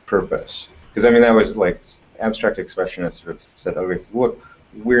purpose. Because, I mean, that was like abstract expressionists have said, okay, look,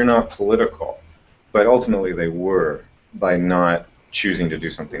 we're not political. But ultimately they were by not choosing to do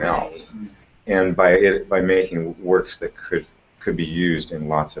something else. And by making works that could be used in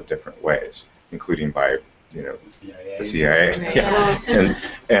lots of different ways, including by, you know, the CIA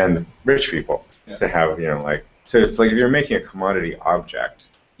and rich people to have, you know, like, so it's like if you're making a commodity object,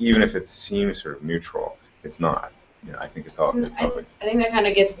 even if it seems sort of neutral, it's not. You know, I think it's all. I think that kind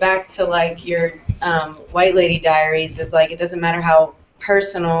of gets back to like your White Lady Diaries. Is like it doesn't matter how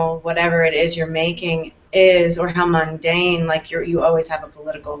personal whatever it is you're making is, or how mundane. Like you always have a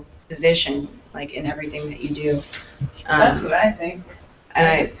political position, like in everything that you do. That's what I think. And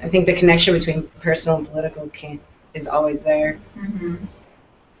I think the connection between personal and political is always there.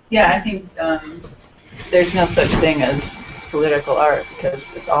 Yeah, I think there's no such thing as political art because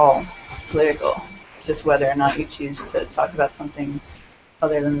it's all political. It's just whether or not you choose to talk about something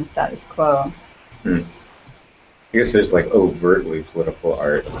other than the status quo. I guess there's like overtly political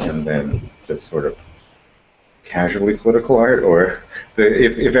art and then just sort of casually political art, or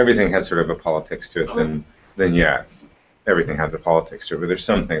if everything has sort of a politics to it, then yeah, everything has a politics to it. But there's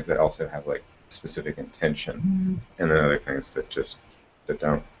some things that also have like specific intention, and then other things that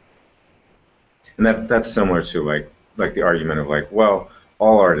don't. And that's similar to like the argument of like, well,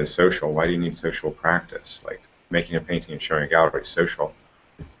 all art is social. Why do you need social practice? Like making a painting and showing a gallery is social.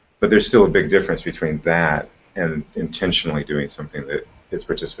 But there's still a big difference between that and intentionally doing something that is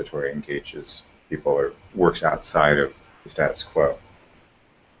participatory, engages people, or works outside of the status quo.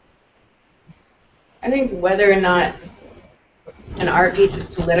 I think whether or not an art piece is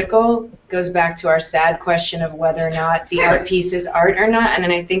political goes back to our sad question of whether or not the art piece is art or not, and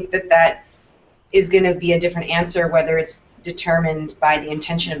then I think that is going to be a different answer whether it's determined by the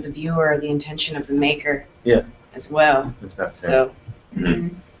intention of the viewer or the intention of the maker as well. So.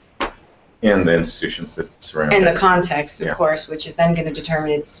 And the institutions that surround and it. the context, of course, which is then going to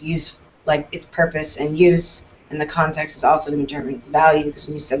determine its use, like its purpose and use, and the context is also going to determine its value, because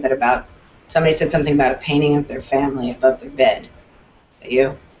when you said that about, somebody said something about a painting of their family above their bed. Is that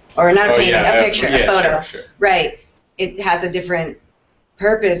you? Or not a painting, a picture, a photo. Sure. Right. It has a different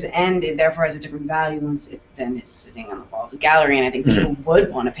purpose, and it therefore has a different value once it then is sitting on the wall of the gallery, and I think people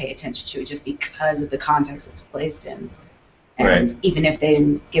would want to pay attention to it just because of the context it's placed in. And even if they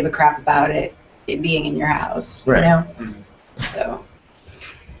didn't give a crap about it being in your house, you know? So,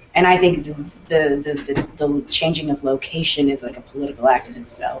 and I think the changing of location is like a political act in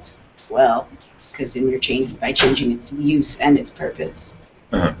itself as well, because then you're changing by changing its use and its purpose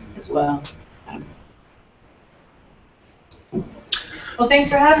as well. Well,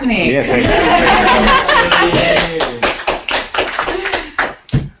 thanks for having me. Yeah, thanks.